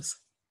figures.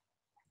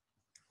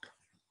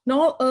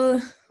 Now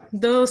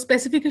the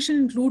specification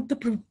include the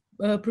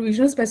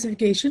provisional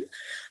specification,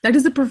 that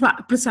is the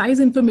precise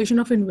information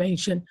of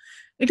invention.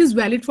 It is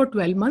valid for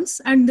 12 months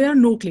and there are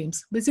no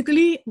claims.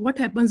 Basically, what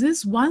happens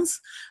is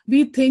once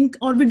we think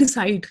or we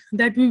decide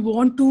that we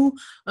want to,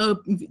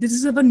 this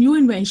is our new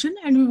invention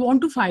and we want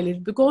to file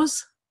it,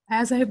 because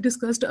as I have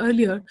discussed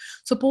earlier,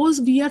 suppose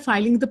we are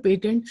filing the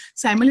patent,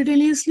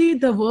 simultaneously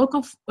the work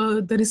of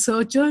the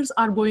researchers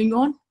are going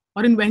on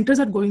or inventors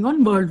are going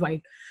on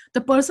worldwide.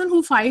 The person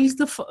who files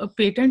the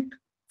patent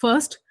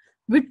first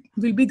will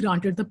be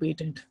granted the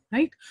patent,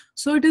 right?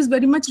 So it is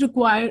very much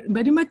required,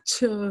 very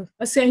much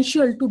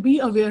essential to be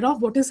aware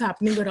of what is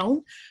happening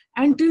around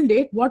and till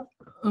date what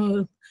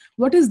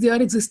is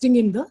there existing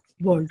in the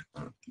world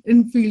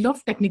in field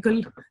of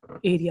technical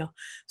area.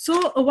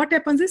 So what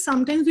happens is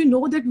sometimes we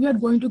know that we are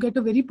going to get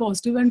a very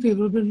positive and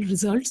favorable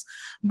results,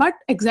 but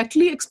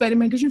exactly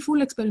experimentation,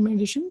 full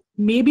experimentation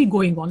may be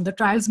going on, the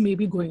trials may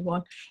be going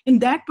on. In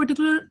that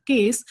particular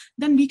case,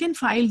 then we can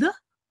file the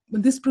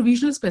this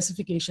provisional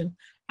specification,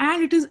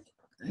 and it is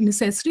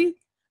necessary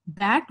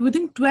that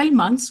within 12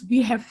 months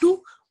we have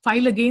to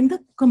file again the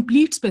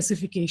complete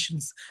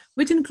specifications,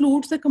 which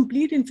includes the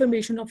complete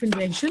information of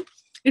invention.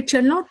 It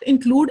shall not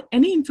include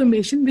any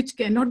information which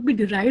cannot be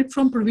derived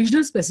from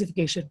provisional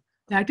specification.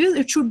 That is,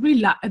 it should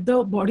be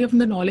the body of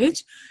the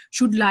knowledge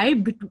should lie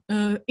between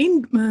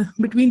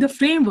the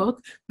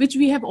framework which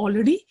we have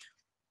already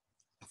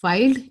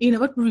filed in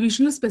our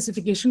provisional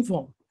specification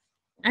form,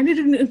 and it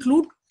will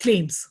include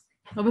claims,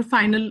 our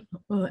final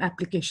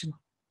application.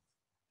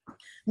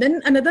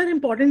 Then another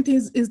important thing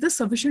is the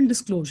sufficient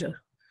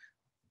disclosure,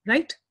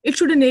 right? It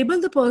should enable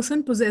the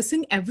person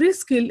possessing every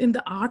skill in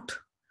the art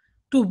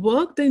to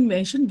work the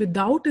invention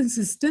without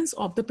insistence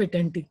of the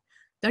patentee.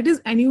 That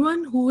is,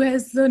 anyone who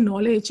has the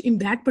knowledge in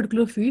that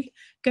particular field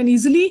can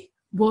easily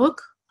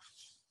work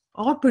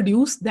or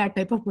produce that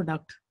type of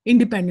product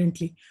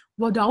independently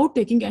without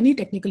taking any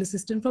technical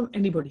assistance from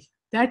anybody.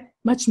 That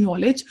much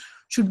knowledge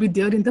should be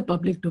there in the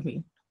public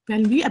domain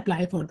when we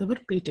apply for our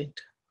patent.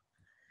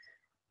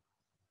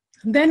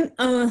 Then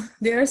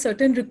there are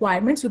certain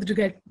requirements with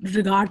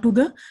regard to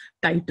the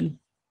title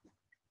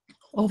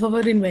of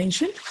our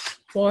invention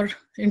for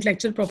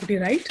intellectual property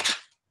right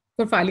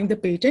for filing the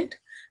patent.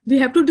 We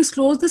have to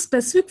disclose the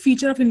specific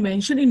feature of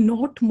invention in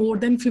not more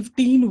than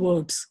 15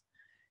 words.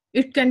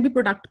 It can be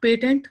product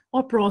patent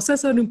or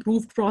process or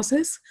improved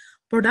process,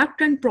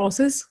 product and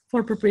process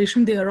for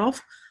preparation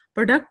thereof,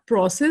 product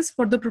process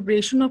for the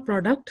preparation of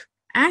product,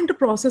 and the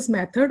process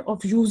method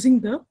of using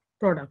the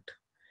product.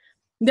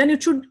 Then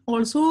it should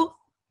also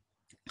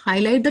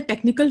highlight the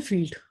technical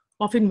field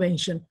of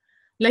invention,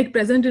 like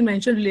present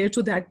invention relates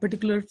to that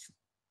particular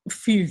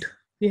field.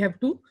 We have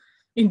to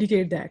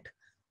indicate that.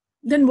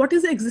 Then what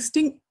is the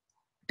existing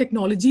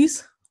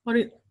technologies or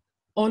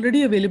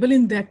already available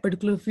in that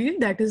particular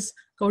field that is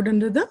covered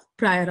under the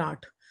prior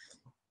art,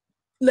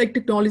 like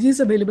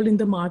technologies available in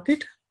the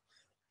market.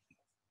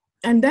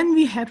 And then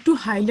we have to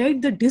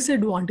highlight the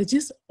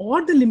disadvantages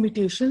or the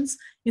limitations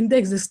in the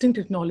existing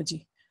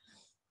technology,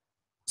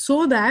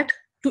 so that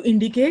to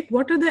indicate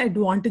what are the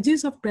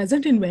advantages of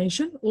present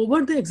invention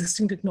over the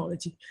existing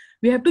technology.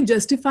 We have to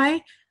justify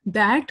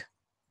that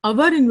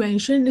our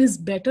invention is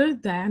better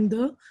than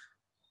the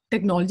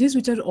technologies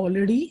which are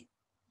already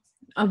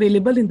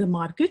available in the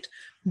market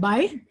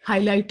by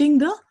highlighting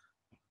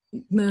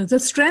the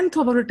strength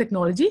of our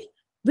technology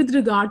with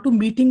regard to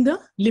meeting the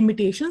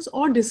limitations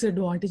or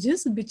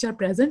disadvantages which are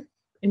present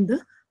in the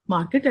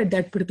market at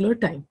that particular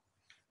time.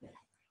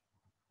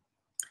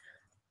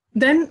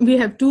 Then we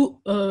have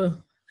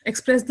to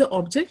express the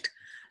object,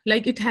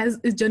 like it has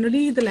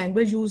generally the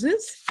language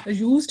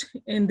used,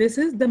 and this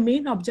is the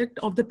main object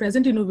of the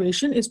present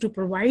innovation is to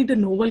provide a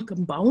novel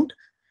compound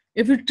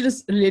if it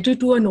is related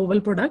to a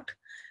novel product.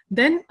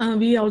 Then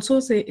we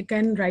also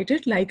can write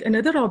it like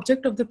another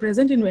object of the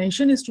present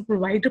invention is to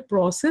provide a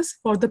process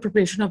for the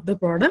preparation of the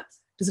product.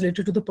 It is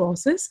related to the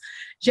process.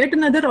 Yet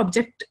another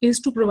object is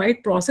to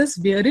provide process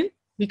wherein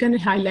we can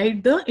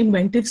highlight the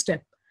inventive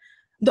step.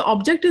 The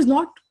object is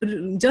not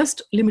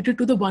just limited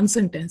to the one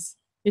sentence.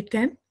 It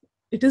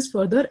is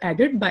further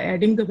added by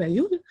adding the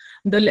value,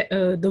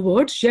 the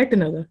words yet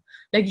another.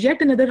 Like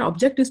yet another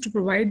object is to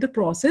provide the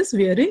process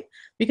wherein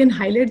we can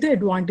highlight the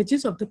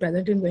advantages of the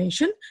present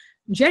invention.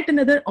 Yet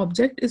another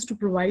object is to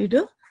provide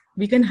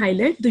we can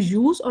highlight the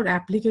use or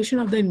application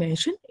of the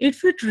invention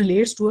if it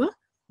relates to a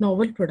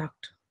novel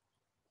product.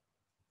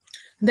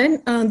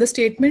 Then the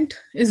statement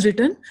is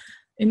written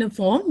in a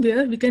form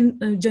where we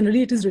can,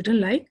 generally it is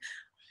written like,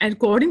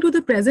 according to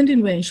the present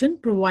invention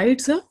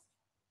provides a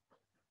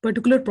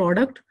particular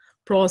product,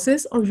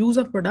 process or use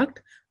of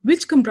product,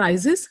 which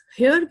comprises,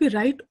 here we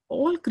write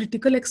all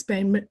critical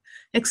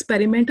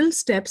experimental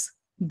steps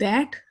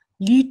that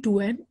lead to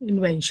an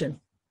invention.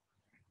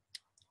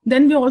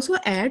 Then we also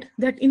add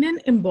that in an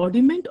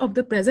embodiment of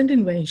the present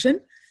invention,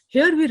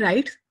 here we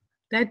write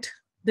that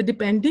the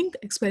depending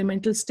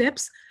experimental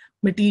steps,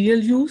 material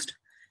used,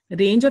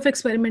 range of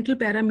experimental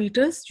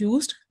parameters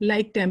used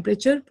like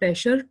temperature,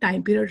 pressure,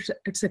 time period,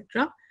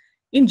 etc.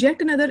 In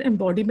yet another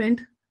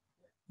embodiment,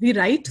 we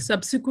write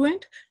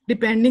subsequent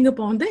depending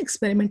upon the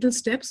experimental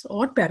steps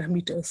or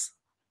parameters.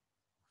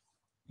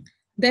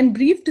 Then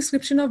brief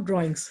description of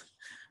drawings.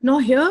 Now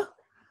here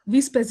we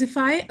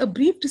specify a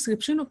brief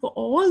description of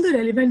all the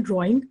relevant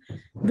drawing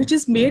which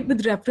is made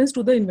with reference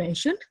to the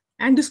invention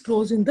and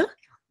disclosed in the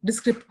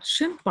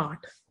description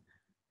part.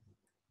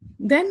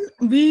 Then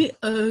we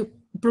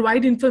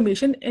provide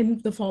information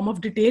in the form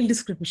of detailed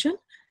description.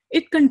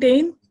 It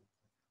contains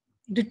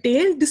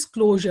detailed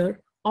disclosure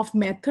of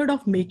method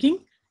of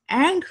making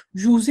and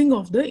using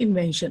of the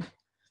invention,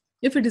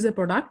 if it is a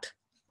product,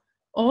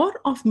 or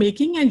of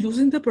making and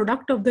using the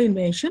product of the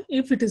invention,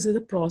 if it is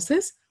a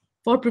process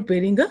for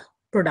preparing a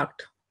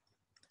product.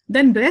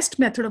 Then best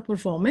method of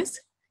performance,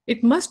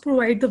 it must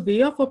provide the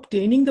way of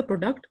obtaining the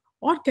product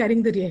or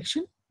carrying the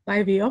reaction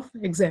by way of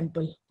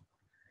example.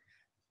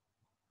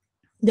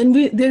 Then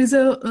there is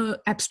a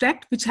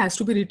abstract which has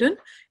to be written.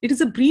 It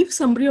is a brief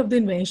summary of the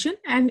invention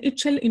and it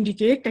shall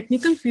indicate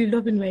technical field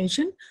of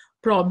invention,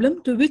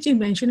 problem to which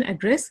invention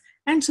address,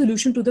 and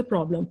solution to the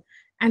problem.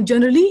 And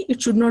generally,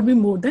 it should not be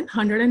more than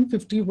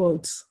 150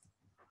 words.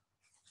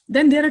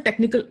 Then there are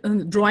technical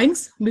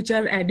drawings which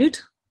are added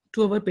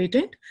to our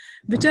patent,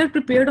 which are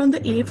prepared on the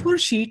A4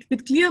 sheet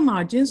with clear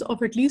margins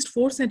of at least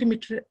 4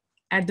 centimeters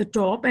at the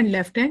top and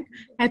left hand,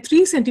 and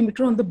 3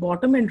 centimeters on the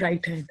bottom and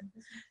right hand.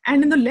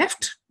 And in the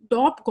left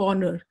top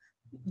corner,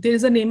 there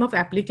is a name of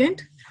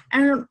applicant,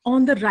 and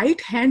on the right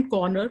hand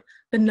corner,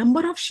 the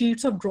number of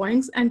sheets of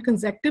drawings and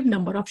consecutive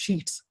number of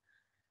sheets.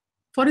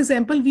 For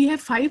example, we have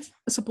 5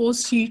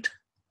 supposed sheet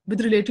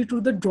with related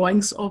to the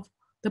drawings of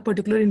the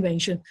particular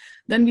invention.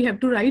 Then we have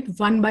to write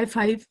 1 by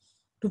 5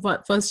 to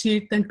first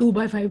sheet, then 2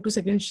 by 5 to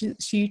second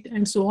sheet,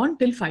 and so on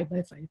till 5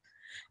 by 5.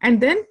 And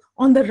then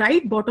on the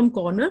right bottom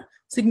corner,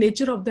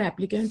 signature of the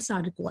applicants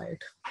are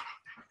required.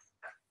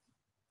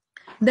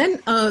 Then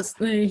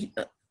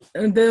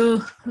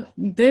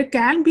there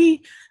can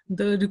be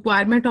the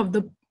requirement of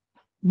the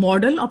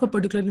model of a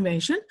particular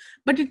invention,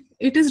 but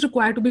it is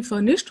required to be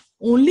furnished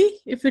only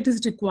if it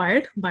is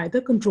required by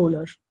the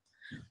controller.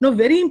 Now,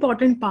 very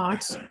important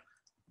parts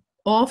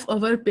of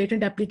our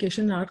patent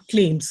application are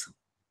claims,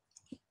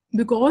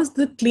 because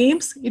the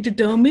claims, it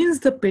determines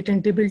the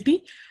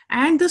patentability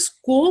and the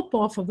scope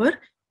of our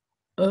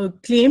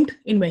claimed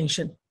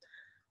invention.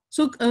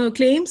 So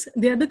claims,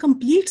 they are the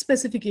complete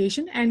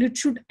specification, and it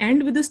should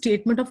end with a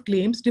statement of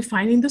claims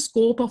defining the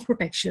scope of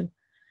protection.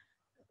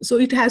 So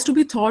it has to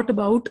be thought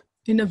about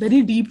in a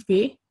very deep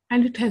way,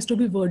 and it has to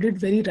be worded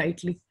very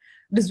rightly.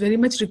 It is very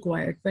much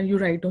required when you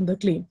write on the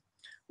claim.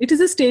 It is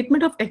a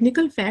statement of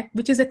technical fact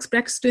which is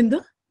expressed in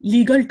the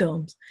legal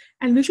terms,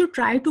 and we should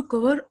try to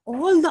cover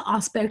all the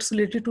aspects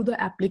related to the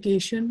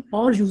application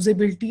or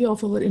usability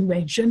of our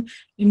invention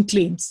in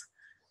claims,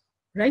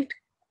 right?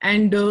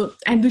 And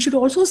we should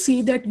also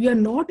see that we are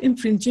not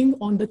infringing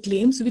on the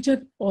claims which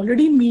are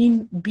already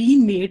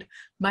being made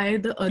by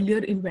the earlier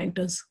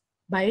inventors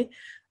by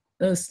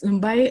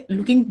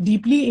looking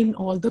deeply in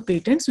all the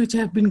patents which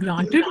have been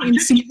granted in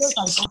similar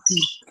type of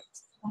field.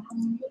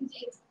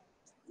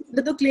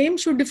 The claim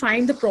should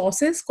define the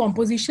process,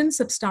 composition,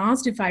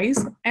 substance,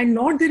 device, and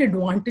not their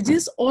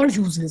advantages or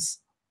uses.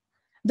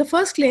 The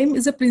first claim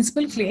is a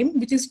principal claim,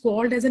 which is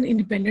called as an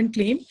independent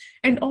claim,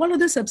 and all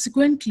other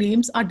subsequent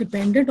claims are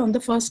dependent on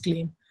the first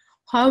claim.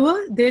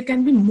 However, there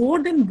can be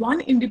more than one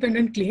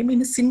independent claim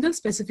in a single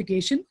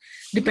specification,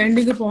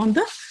 depending upon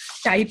the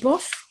type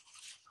of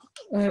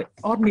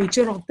or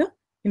nature of the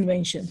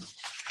invention.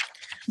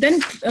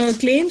 Then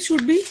claims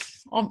should be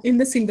in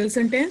the single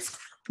sentence.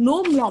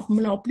 No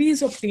monopoly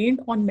is obtained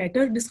on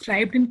matter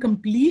described in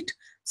complete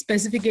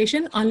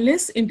specification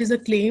unless it is a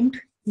claim.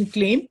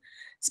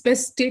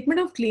 Statement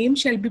of claim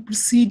shall be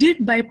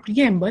preceded by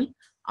preamble,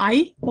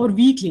 I or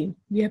we claim.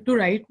 We have to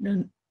write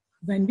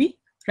when we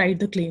write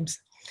the claims.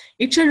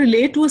 It shall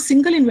relate to a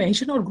single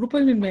invention or group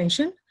of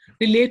invention,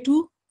 relate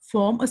to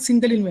form a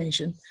single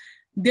invention.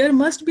 There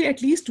must be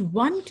at least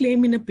one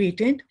claim in a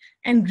patent,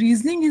 and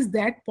reasoning is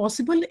that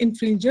possible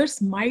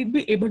infringers might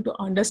be able to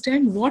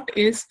understand what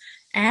is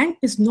and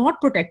is not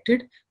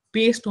protected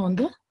based on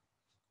the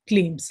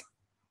claims.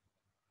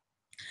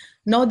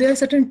 Now, there are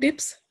certain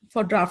tips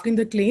for drafting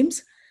the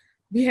claims.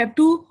 We have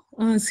to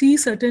see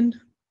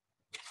certain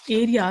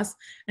areas,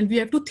 and we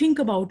have to think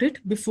about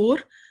it before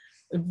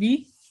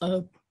we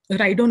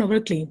write down our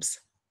claims.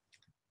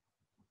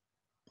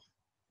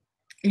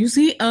 You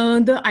see,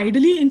 the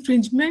ideally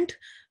infringement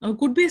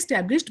could be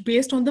established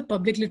based on the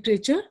public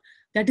literature,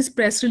 that is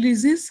press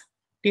releases,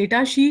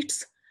 data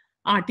sheets,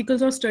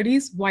 articles or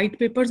studies, white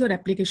papers or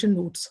application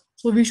notes.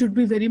 So we should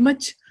be very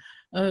much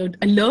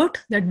alert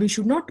that we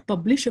should not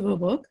publish our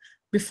work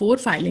before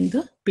filing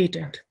the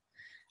patent.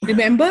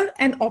 Remember,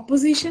 an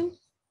opposing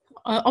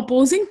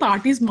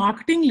party's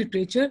marketing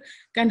literature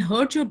can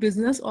hurt your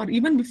business or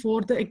even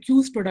before the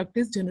accused product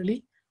is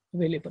generally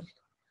available.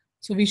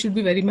 So we should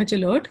be very much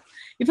alert.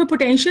 If a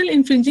potential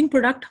infringing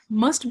product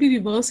must be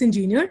reverse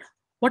engineered,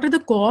 what are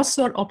the costs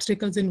or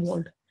obstacles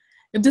involved?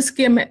 If the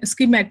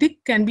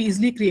schematic can be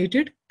easily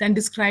created, then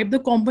describe the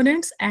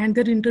components and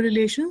their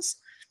interrelations.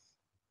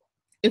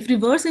 If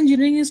reverse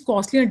engineering is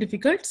costly and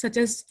difficult, such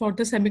as for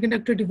the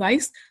semiconductor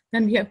device,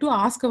 then we have to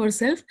ask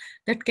ourselves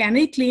that can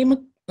I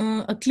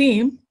craft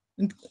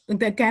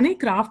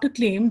a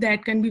claim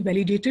that can be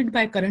validated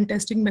by current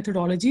testing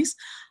methodologies?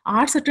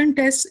 Are certain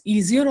tests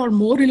easier or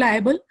more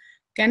reliable?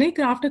 Can I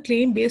craft a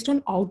claim based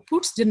on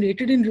outputs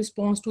generated in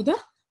response to the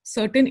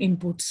certain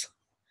inputs?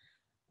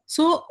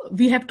 So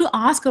we have to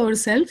ask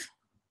ourselves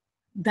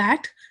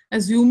that,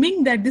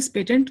 assuming that this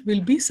patent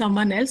will be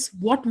someone else,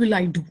 what will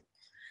I do?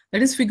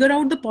 That is, figure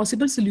out the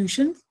possible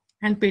solution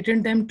and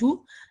patent them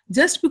too.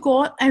 Just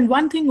because, and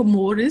one thing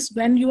more is,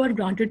 when you are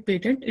granted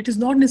patent, it is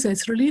not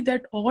necessarily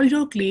that all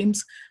your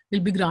claims will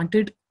be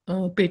granted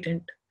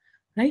patent,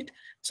 right?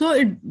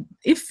 So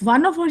if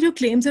one of your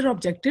claims are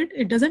objected,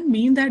 it doesn't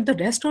mean that the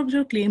rest of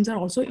your claims are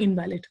also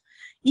invalid.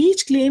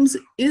 Each claim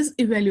is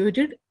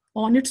evaluated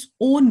on its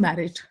own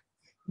merit.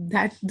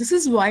 That this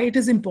is why it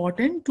is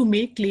important to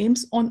make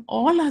claims on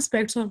all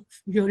aspects of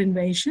your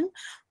invention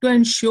to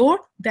ensure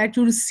that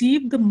you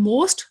receive the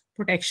most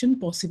protection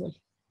possible.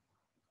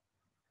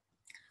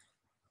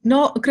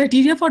 Now,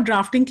 criteria for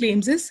drafting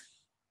claims is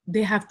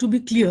they have to be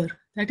clear.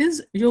 That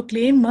is, your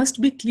claim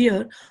must be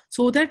clear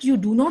so that you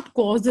do not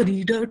cause the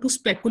reader to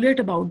speculate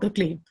about the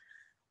claim.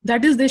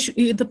 That is,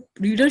 the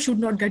reader should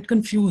not get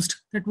confused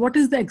that what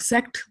is the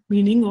exact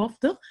meaning of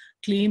the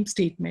claim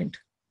statement.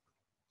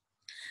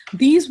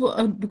 These,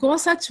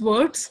 because such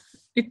words,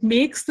 it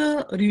makes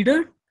the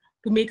reader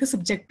to make a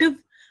subjective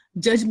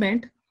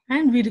judgment,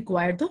 and we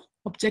require the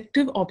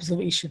objective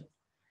observation.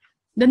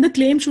 Then the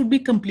claim should be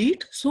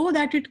complete so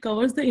that it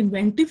covers the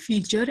inventive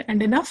feature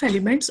and enough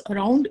elements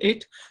around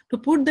it to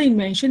put the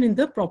invention in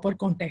the proper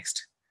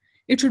context.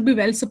 It should be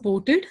well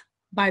supported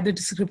by the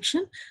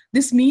description.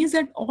 This means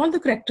that all the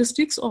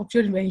characteristics of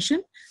your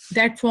invention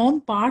that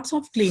form parts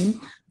of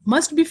claim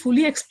must be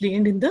fully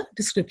explained in the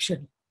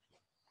description.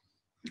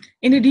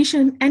 In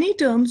addition, any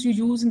terms you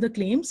use in the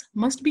claims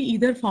must be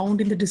either found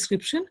in the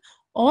description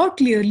or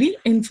clearly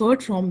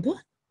inferred from the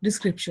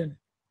description.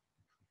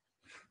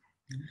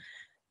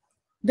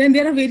 Then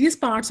there are various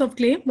parts of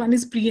claim. One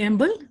is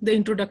preamble, the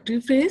introductory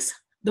phrase,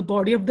 the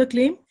body of the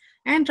claim,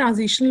 and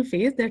transitional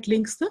phase that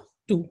links the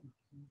two.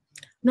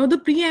 Now, the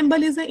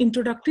preamble is an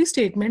introductory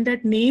statement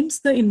that names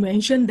the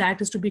invention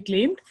that is to be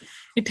claimed.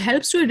 It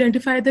helps to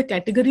identify the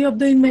category of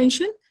the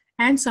invention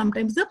and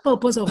sometimes the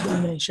purpose of the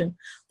invention.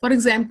 For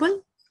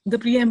example, the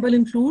preamble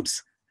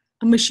includes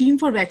a machine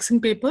for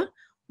waxing paper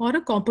or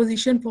a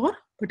composition for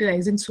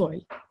fertilizing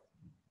soil.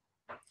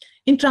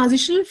 In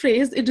transitional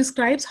phrase, it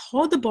describes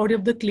how the body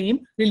of the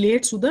claim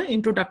relates to the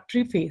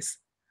introductory phase.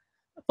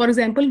 For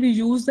example, we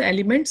use the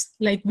elements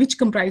like which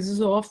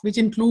comprises of, which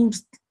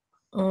includes,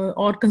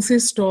 or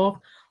consists of,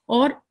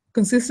 or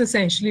consists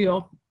essentially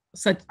of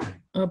such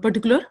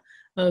particular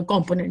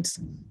components.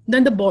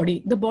 Then the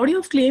body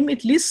of claim,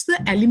 it lists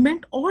the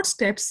element or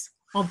steps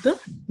of the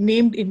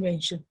named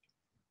invention.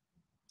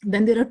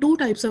 Then there are two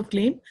types of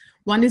claim.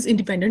 One is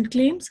independent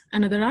claims,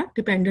 another are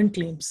dependent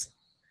claims.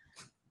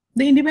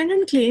 The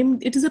independent claim,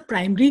 it is a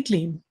primary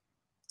claim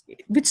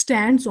which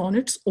stands on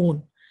its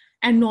own.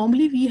 And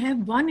normally we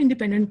have one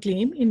independent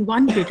claim in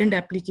one patent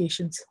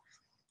applications.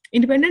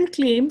 Independent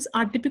claims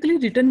are typically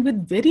written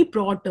with very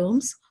broad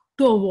terms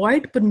to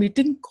avoid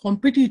permitting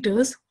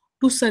competitors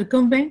to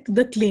circumvent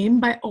the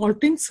claim by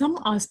altering some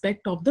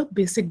aspect of the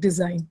basic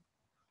design.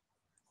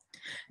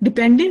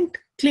 Dependent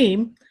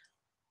claim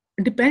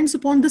depends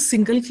upon the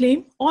single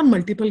claim or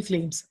multiple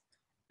claims,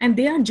 and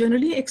they are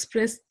generally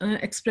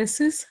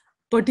expresses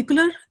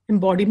particular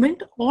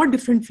embodiment or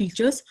different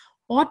features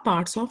or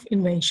parts of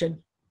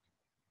invention.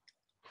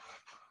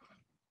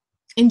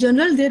 In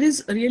general, there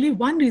is really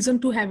one reason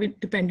to have a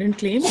dependent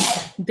claim,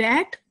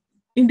 that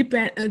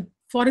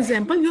for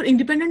example, your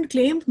independent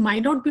claim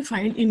might not be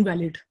found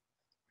invalid,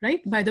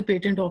 right, by the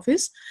patent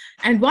office.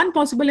 And one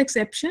possible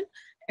exception,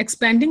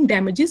 expanding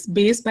damages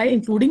based by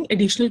including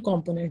additional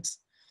components.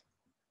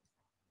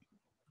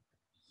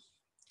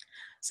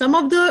 Some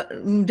of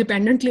the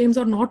dependent claims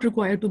are not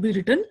required to be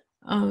written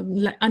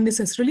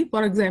unnecessarily.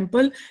 For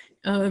example,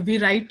 we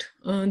write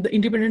the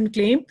independent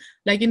claim,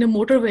 like in a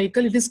motor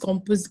vehicle, it is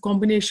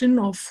combination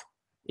of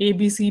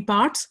ABC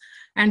parts,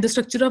 and the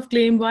structure of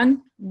claim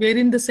 1,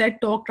 wherein the said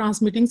torque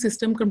transmitting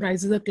system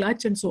comprises a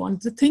clutch and so on.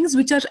 The things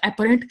which are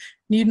apparent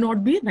need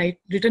not be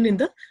written in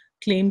the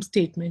claim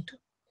statement.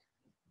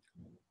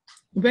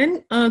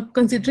 When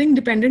considering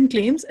dependent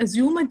claims,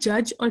 assume a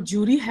judge or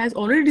jury has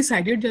already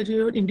decided that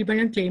your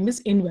independent claim is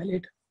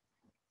invalid.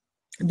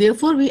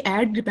 Therefore, we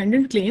add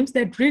dependent claims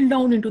that drill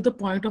down into the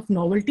point of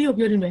novelty of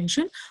your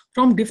invention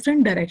from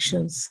different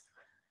directions.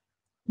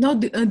 Now,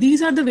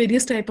 these are the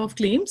various types of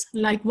claims.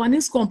 Like one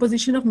is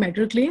composition of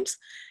matter claims.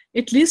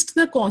 It lists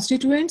the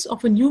constituents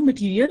of a new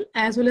material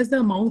as well as the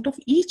amount of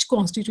each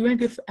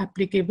constituent if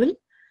applicable.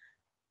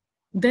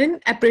 Then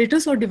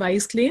apparatus or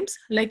device claims,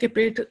 like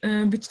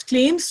which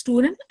claims to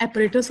an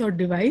apparatus or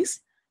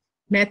device.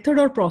 Method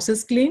or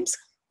process claims,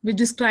 which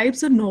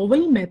describes a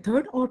novel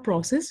method or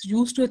process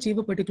used to achieve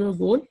a particular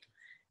goal.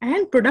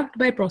 And product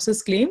by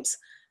process claims,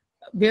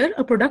 where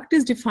a product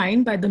is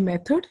defined by the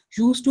method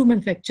used to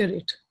manufacture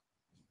it.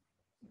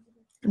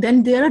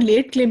 Then there are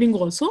late claiming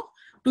also,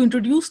 to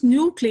introduce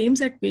new claims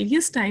at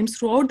various times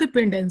throughout the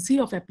pendency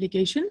of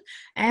application,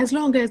 as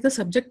long as the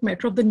subject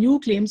matter of the new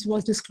claims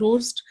was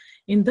disclosed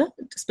in the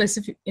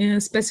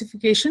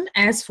specification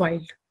as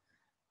filed.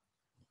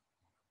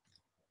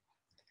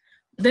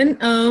 Then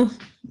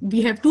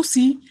we have to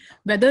see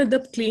whether the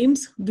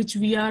claims which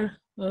we are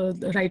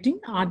writing,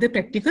 are they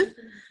practical?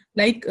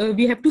 Like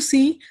we have to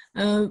see,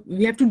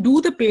 we have to do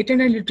the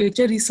patent and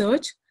literature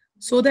research,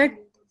 so that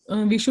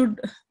we should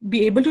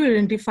be able to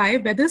identify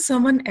whether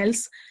someone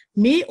else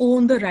may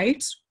own the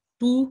rights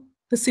to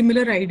the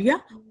similar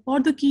idea or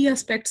the key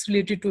aspects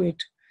related to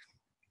it.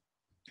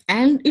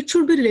 And it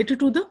should be related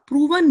to the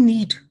proven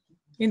need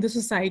in the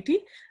society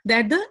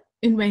that the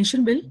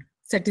invention will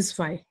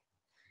satisfy.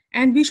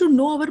 And we should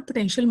know our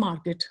potential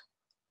market.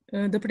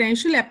 the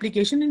potential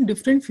application in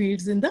different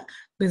fields in the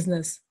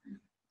business.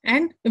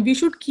 And we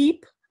should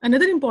keep,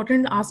 another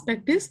important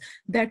aspect is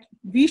that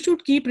we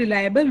should keep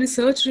reliable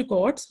research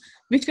records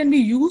which can be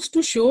used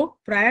to show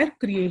prior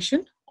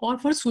creation or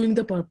for suing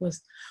the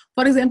purpose.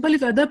 For example,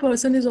 if other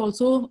person is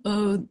also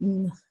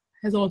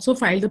has also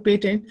filed the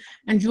patent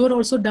and you are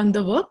also done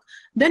the work,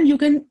 then you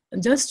can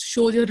just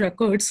show your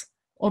records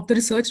of the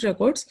research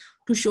records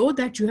to show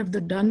that you have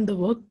done the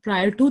work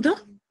prior to the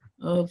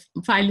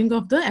filing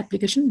of the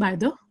application by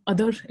the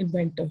other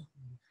inventor.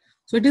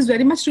 So it is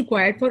very much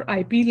required for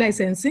IP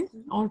licensing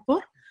or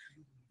for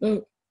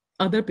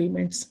other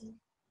payments.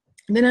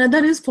 And then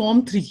another is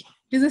Form 3.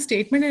 It is a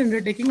statement and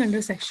undertaking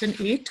under Section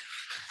 8.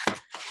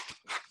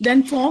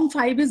 Then Form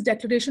 5 is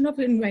declaration of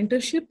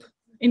inventorship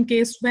in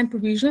case when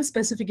provisional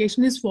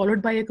specification is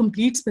followed by a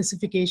complete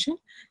specification,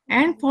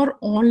 and for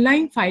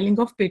online filing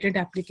of patent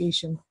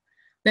application.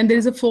 Then there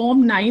is a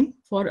Form 9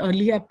 for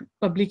early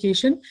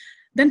publication.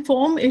 Then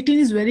Form 18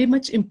 is very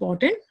much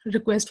important,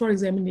 request for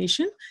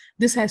examination.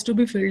 This has to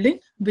be filled in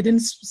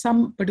within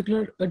some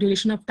particular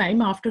duration of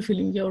time after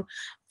filling your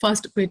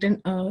first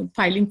patent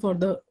filing for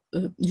the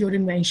your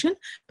invention,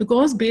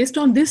 because based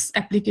on this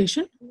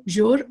application,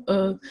 your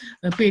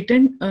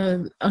patent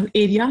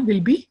area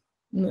will be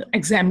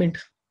examined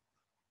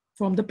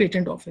from the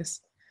patent office.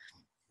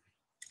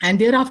 And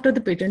thereafter the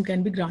patent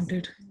can be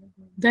granted.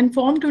 Then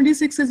Form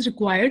 26 is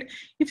required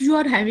if you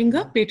are having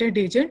a patent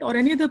agent or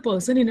any other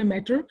person in a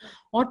matter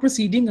or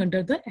proceeding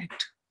under the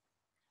Act.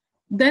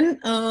 Then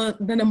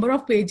the number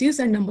of pages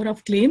and number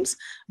of claims,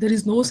 there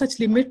is no such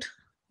limit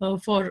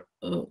for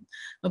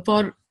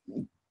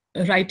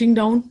writing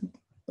down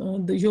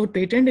your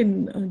patent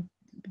in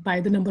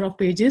by the number of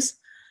pages.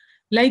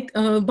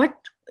 But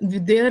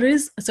there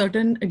is a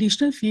certain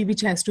additional fee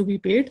which has to be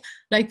paid.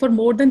 Like for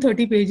more than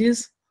 30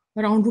 pages,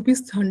 around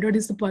 ₹100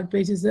 is the per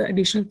page is the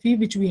additional fee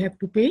which we have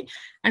to pay.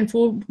 And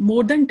for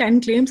more than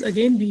 10 claims,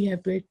 again, we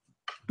have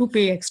to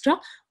pay extra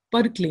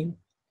per claim.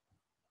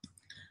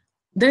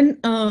 Then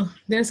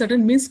there are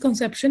certain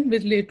misconceptions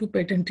related to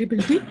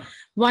patentability.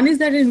 One is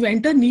that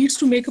inventor needs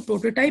to make a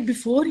prototype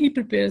before he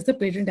prepares the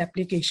patent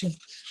application.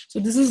 So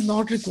this is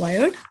not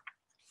required,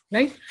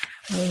 right?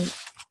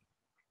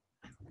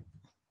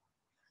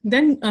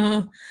 Then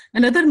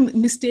another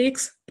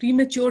mistakes,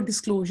 premature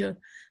disclosure,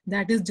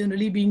 that is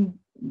generally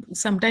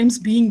sometimes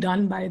being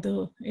done by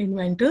the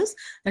inventors.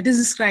 That is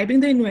describing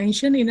the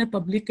invention in a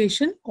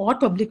publication or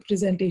public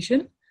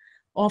presentation,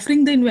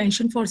 offering the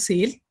invention for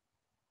sale,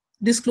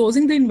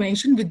 disclosing the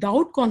invention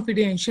without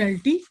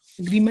confidentiality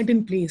agreement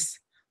in place,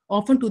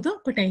 often to the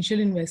potential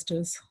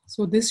investors.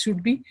 So this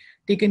should be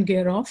taken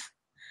care of.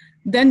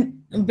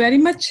 Then very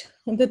much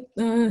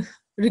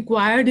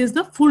required is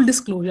the full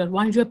disclosure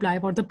once you apply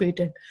for the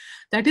patent.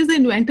 That is, the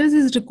inventors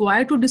is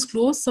required to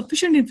disclose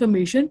sufficient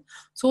information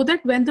so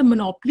that when the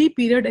monopoly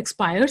period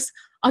expires,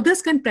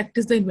 others can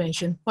practice the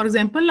invention. For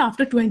example,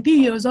 after 20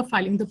 years of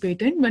filing the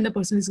patent, when the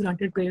person is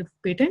granted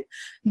patent,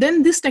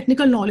 then this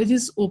technical knowledge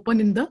is open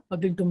in the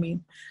public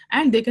domain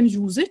and they can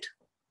use it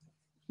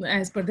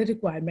as per the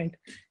requirement.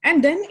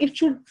 And then it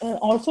should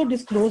also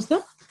disclose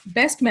the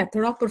best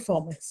method of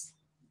performance.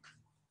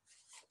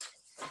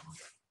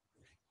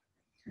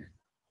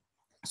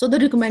 So the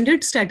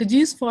recommended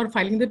strategies for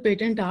filing the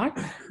patent are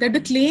that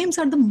the claims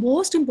are the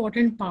most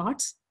important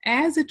parts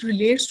as it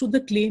relates to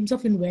the claims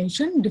of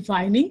invention,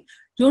 defining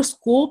your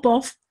scope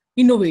of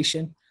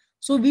innovation.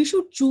 So we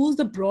should choose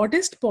the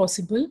broadest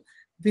possible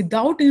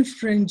without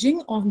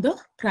infringing on the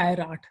prior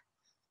art.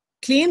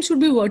 Claims should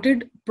be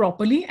worded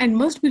properly and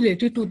must be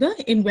related to the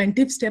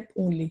inventive step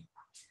only.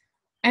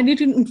 And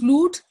it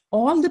includes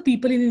all the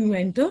people in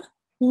inventor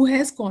who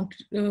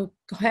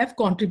have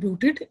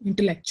contributed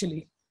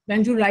intellectually.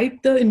 When you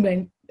write the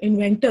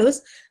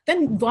inventors,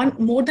 then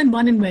more than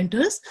one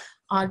inventors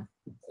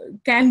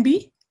can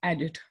be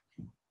added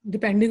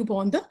depending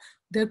upon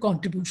their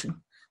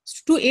contribution.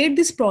 So to aid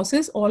this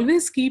process,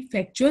 always keep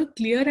factual,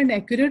 clear and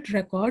accurate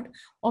record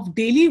of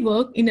daily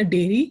work in a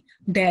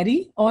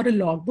diary or a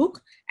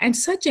logbook, and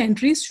such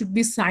entries should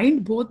be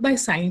signed both by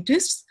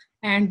scientists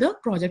and the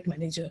project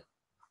manager.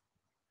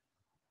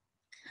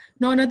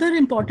 Now, another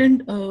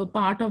important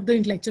part of the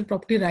intellectual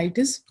property right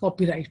is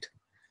copyright.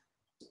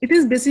 It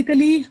is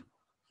basically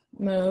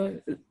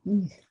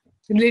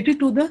related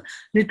to the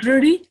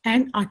literary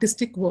and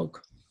artistic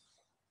work.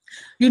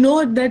 You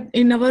know that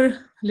in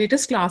our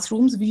latest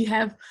classrooms, we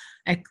have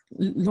a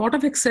lot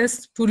of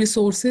access to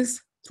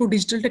resources through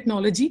digital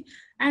technology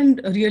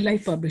and real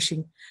life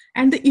publishing.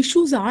 And the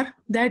issues are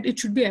that it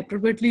should be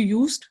appropriately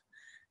used,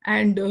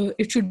 and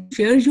it should be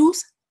fair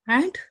use,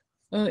 and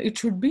it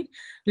should be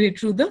related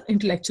to the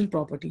intellectual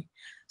property.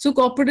 So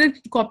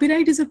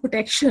copyright is a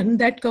protection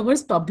that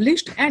covers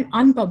published and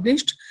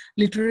unpublished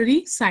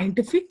literary,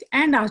 scientific,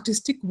 and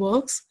artistic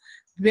works,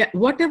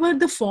 whatever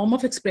the form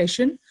of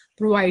expression,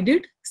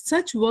 provided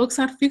such works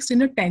are fixed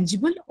in a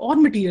tangible or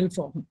material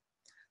form.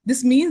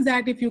 This means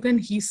that if you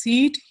can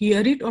see it,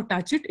 hear it, or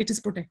touch it, it is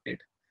protected.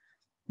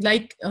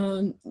 Like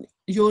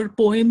your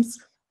poems,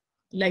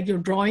 like your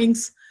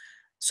drawings,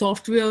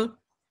 software,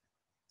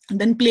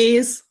 Then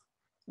plays,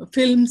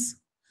 films,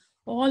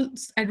 all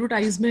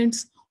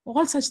advertisements,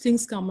 all such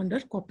things come under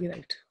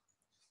copyright.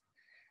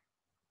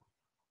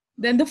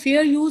 Then the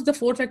fair use, the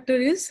four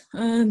factors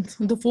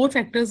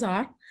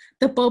are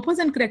the purpose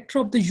and character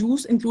of the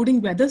use,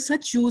 including whether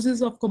such use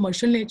is of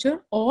commercial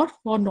nature or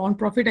for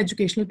non-profit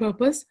educational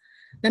purpose.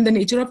 Then the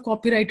nature of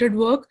copyrighted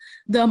work,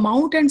 the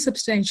amount and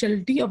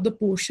substantiality of the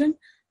portion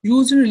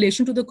used in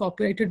relation to the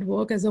copyrighted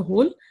work as a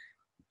whole,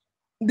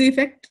 the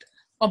effect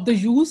of the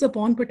use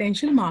upon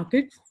potential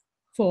market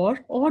for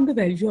or the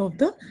value of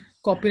the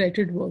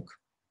copyrighted work.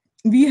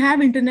 We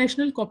have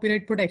international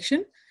copyright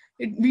protection.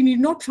 We need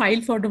not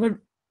file for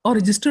our or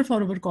register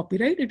for our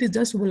copyright. It is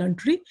just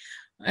voluntary,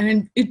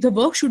 and the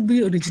work should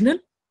be original.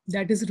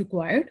 That is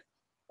required.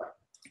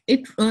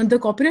 The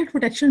copyright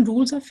protection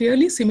rules are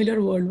fairly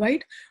similar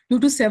worldwide due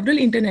to several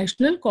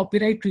international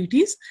copyright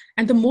treaties,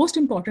 and the most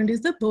important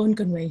is the Berne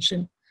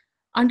Convention.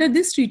 Under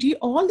this treaty,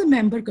 all the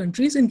member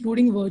countries,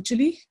 including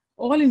virtually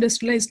all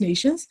industrialized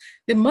nations,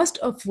 they must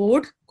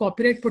afford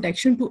copyright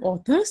protection to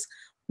authors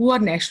who are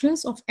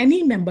nationals of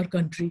any member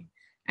country,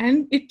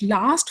 and it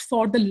lasts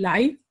for the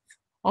life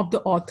of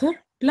the author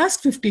plus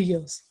 50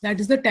 years. That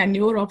is the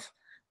tenure of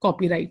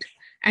copyright,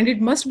 and it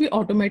must be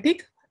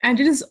automatic, and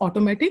it is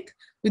automatic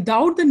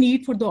without the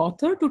need for the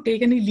author to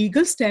take any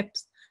legal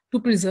steps to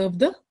preserve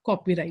the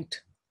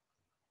copyright.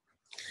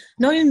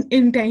 Now, in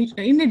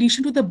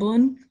addition to the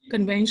Berne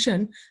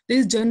Convention, there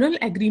is General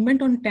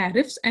Agreement on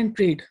Tariffs and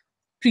Trade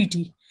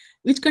Treaty,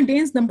 which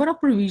contains number of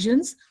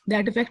provisions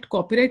that affect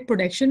copyright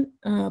protection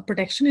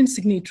in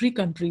signatory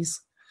countries.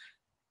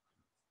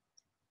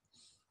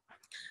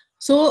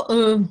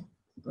 So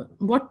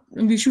what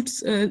we should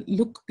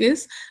look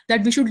is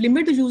that we should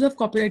limit the use of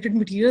copyrighted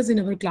materials in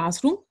our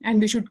classroom, and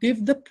we should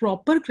give the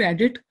proper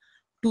credit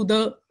to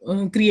the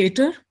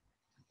creator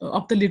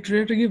of the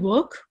literary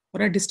work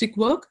or artistic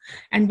work.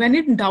 And when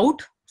in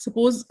doubt,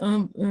 suppose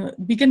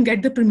we can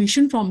get the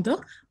permission from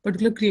the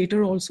particular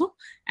creator also,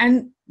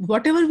 and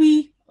whatever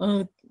we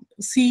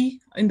see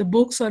in the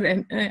books or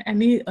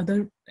any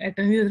other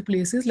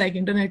places like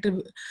internet,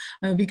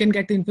 we can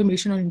get the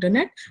information on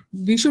internet,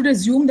 we should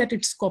assume that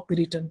it's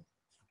copywritten.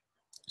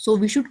 So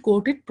we should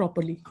quote it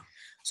properly.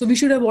 So we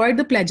should avoid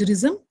the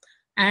plagiarism,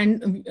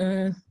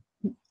 and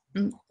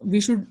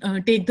we should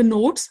take the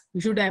notes.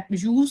 We should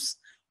use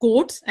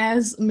quotes,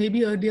 as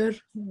maybe earlier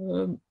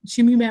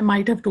Shimi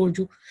might have told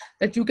you,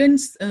 that you can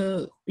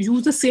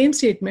use the same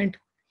statement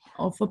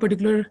of a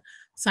particular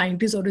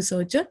scientist or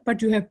researcher,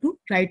 but you have to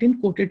write in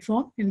quoted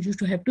form, and you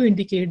have to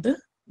indicate the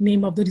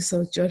name of the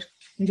researcher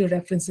in your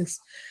references.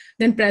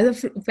 Then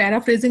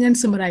paraphrasing and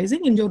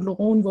summarizing in your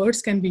own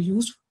words can be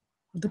used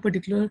for the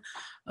particular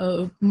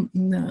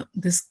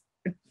this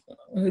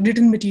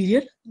written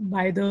material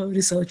by the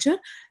researcher,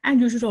 and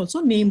you should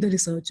also name the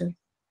researcher.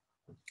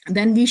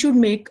 Then we should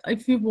make,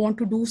 if we want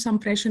to do some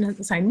fresh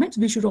assignments,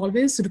 we should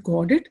always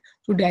record it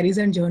through diaries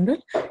and journal,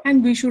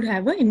 and we should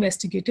have an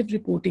investigative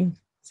reporting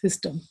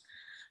system.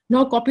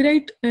 Now,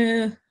 copyright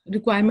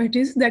requirement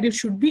is that it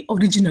should be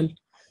original,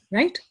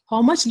 right?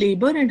 How much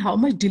labor and how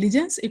much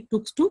diligence it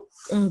took to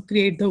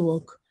create the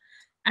work.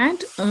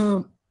 And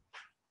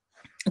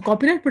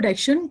copyright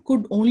protection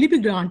could only be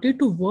granted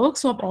to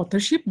works of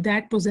authorship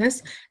that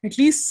possess at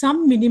least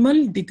some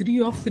minimal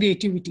degree of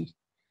creativity.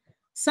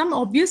 Some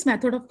obvious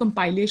method of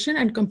compilation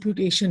and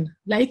computation,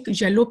 like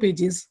yellow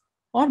pages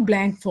or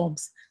blank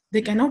forms,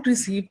 they cannot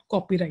receive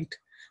copyright,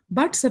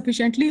 but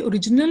sufficiently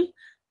original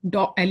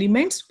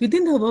elements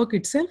within the work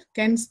itself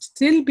can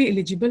still be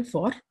eligible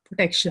for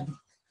protection.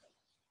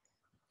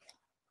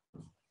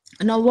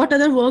 Now, what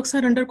other works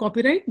are under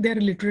copyright? There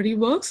are literary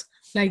works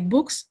like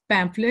books,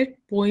 pamphlet,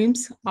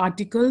 poems,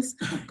 articles,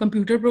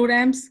 computer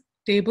programs,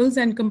 tables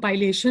and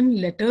compilation,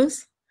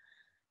 letters.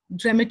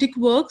 Dramatic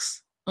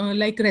works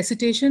like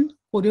recitation,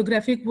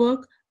 choreographic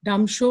work,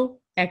 dumb show,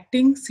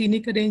 acting,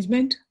 scenic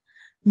arrangement.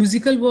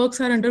 Musical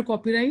works are under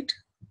copyright.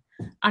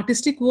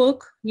 Artistic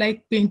work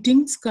like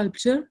painting,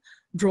 sculpture,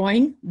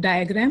 drawing,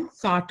 diagram,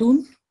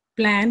 cartoon,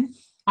 plan,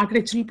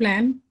 architectural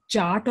plan,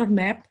 chart or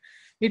map,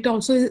 it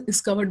also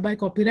is covered by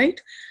copyright.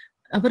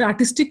 Our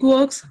artistic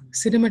works,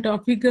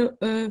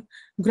 cinematographic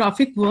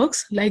graphic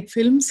works like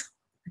films,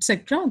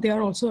 etc., they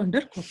are also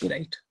under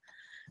copyright.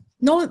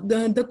 Now,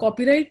 the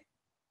copyright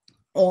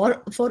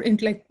or for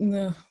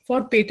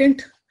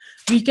patent,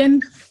 we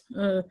can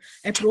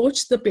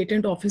approach the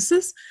patent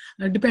offices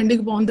depending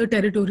upon the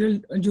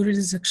territorial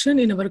jurisdiction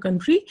in our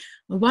country.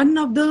 One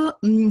of the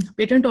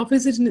patent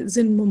offices is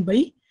in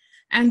Mumbai,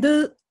 and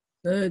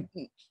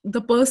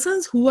the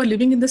persons who are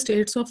living in the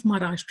states of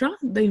Maharashtra,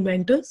 the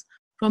inventors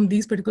from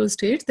these particular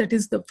states, that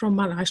is from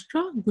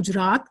Maharashtra,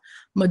 Gujarat,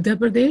 Madhya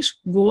Pradesh,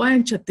 Goa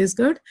and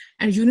Chhattisgarh,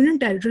 and Union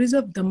Territories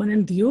of Daman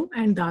and Diu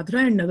and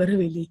Dadra and Nagar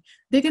Haveli,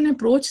 they can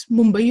approach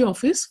Mumbai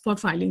office for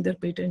filing their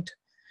patent.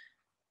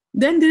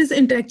 Then there is the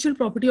Intellectual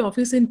Property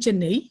Office in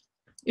Chennai.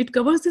 It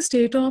covers the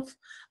state of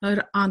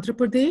Andhra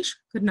Pradesh,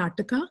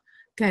 Karnataka,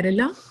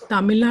 Kerala,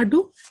 Tamil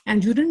Nadu,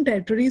 and Union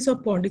Territories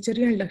of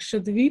Pondicherry and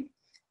Lakshadweep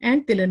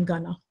and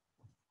Telangana.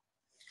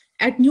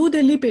 At New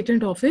Delhi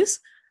Patent Office,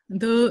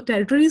 The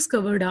territories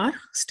covered are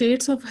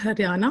states of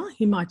Haryana,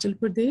 Himachal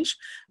Pradesh,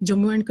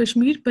 Jammu and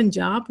Kashmir,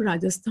 Punjab,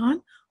 Rajasthan,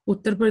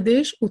 Uttar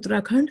Pradesh,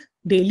 Uttarakhand,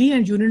 Delhi,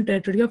 and Union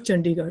Territory of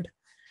Chandigarh.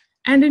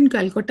 And in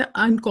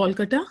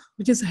Kolkata,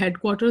 which is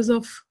headquarters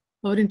of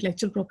our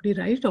Intellectual Property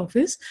Right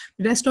Office,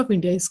 the rest of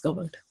India is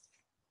covered.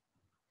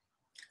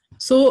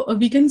 So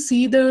we can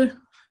see the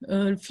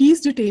fees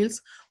details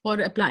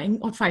for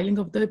applying or filing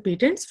of the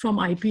patents from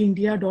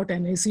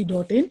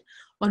ipindia.nic.in,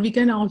 or we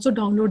can also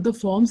download the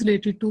forms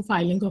related to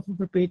filing of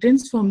our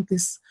patents from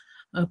this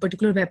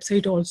particular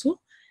website also.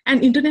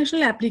 An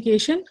international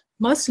application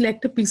must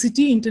select a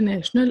PCT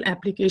international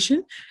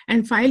application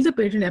and file the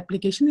patent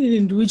application in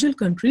individual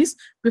countries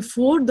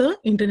before the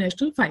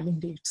international filing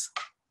dates.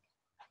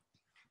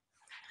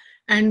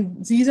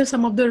 And these are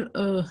some of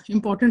the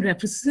important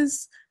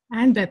references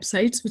and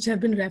websites which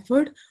have been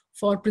referred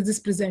for this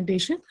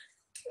presentation,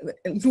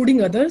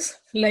 including others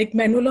like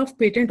Manual of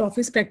Patent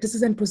Office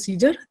Practices and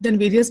Procedure, then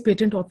various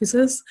patent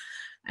officers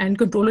and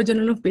Controller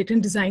General of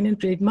Patent Design and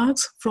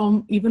Trademarks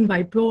from even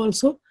WIPO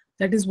also,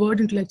 that is World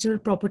Intellectual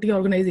Property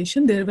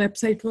Organization. Their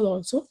website was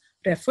also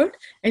referred,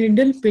 and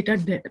Indian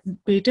Patent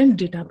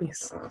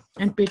Database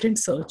and Patent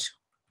Search.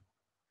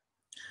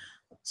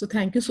 So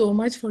thank you so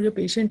much for your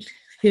patient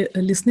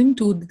listening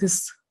to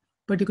this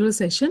particular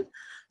session.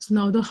 So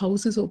now the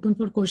house is open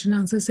for question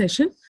and answer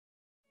session.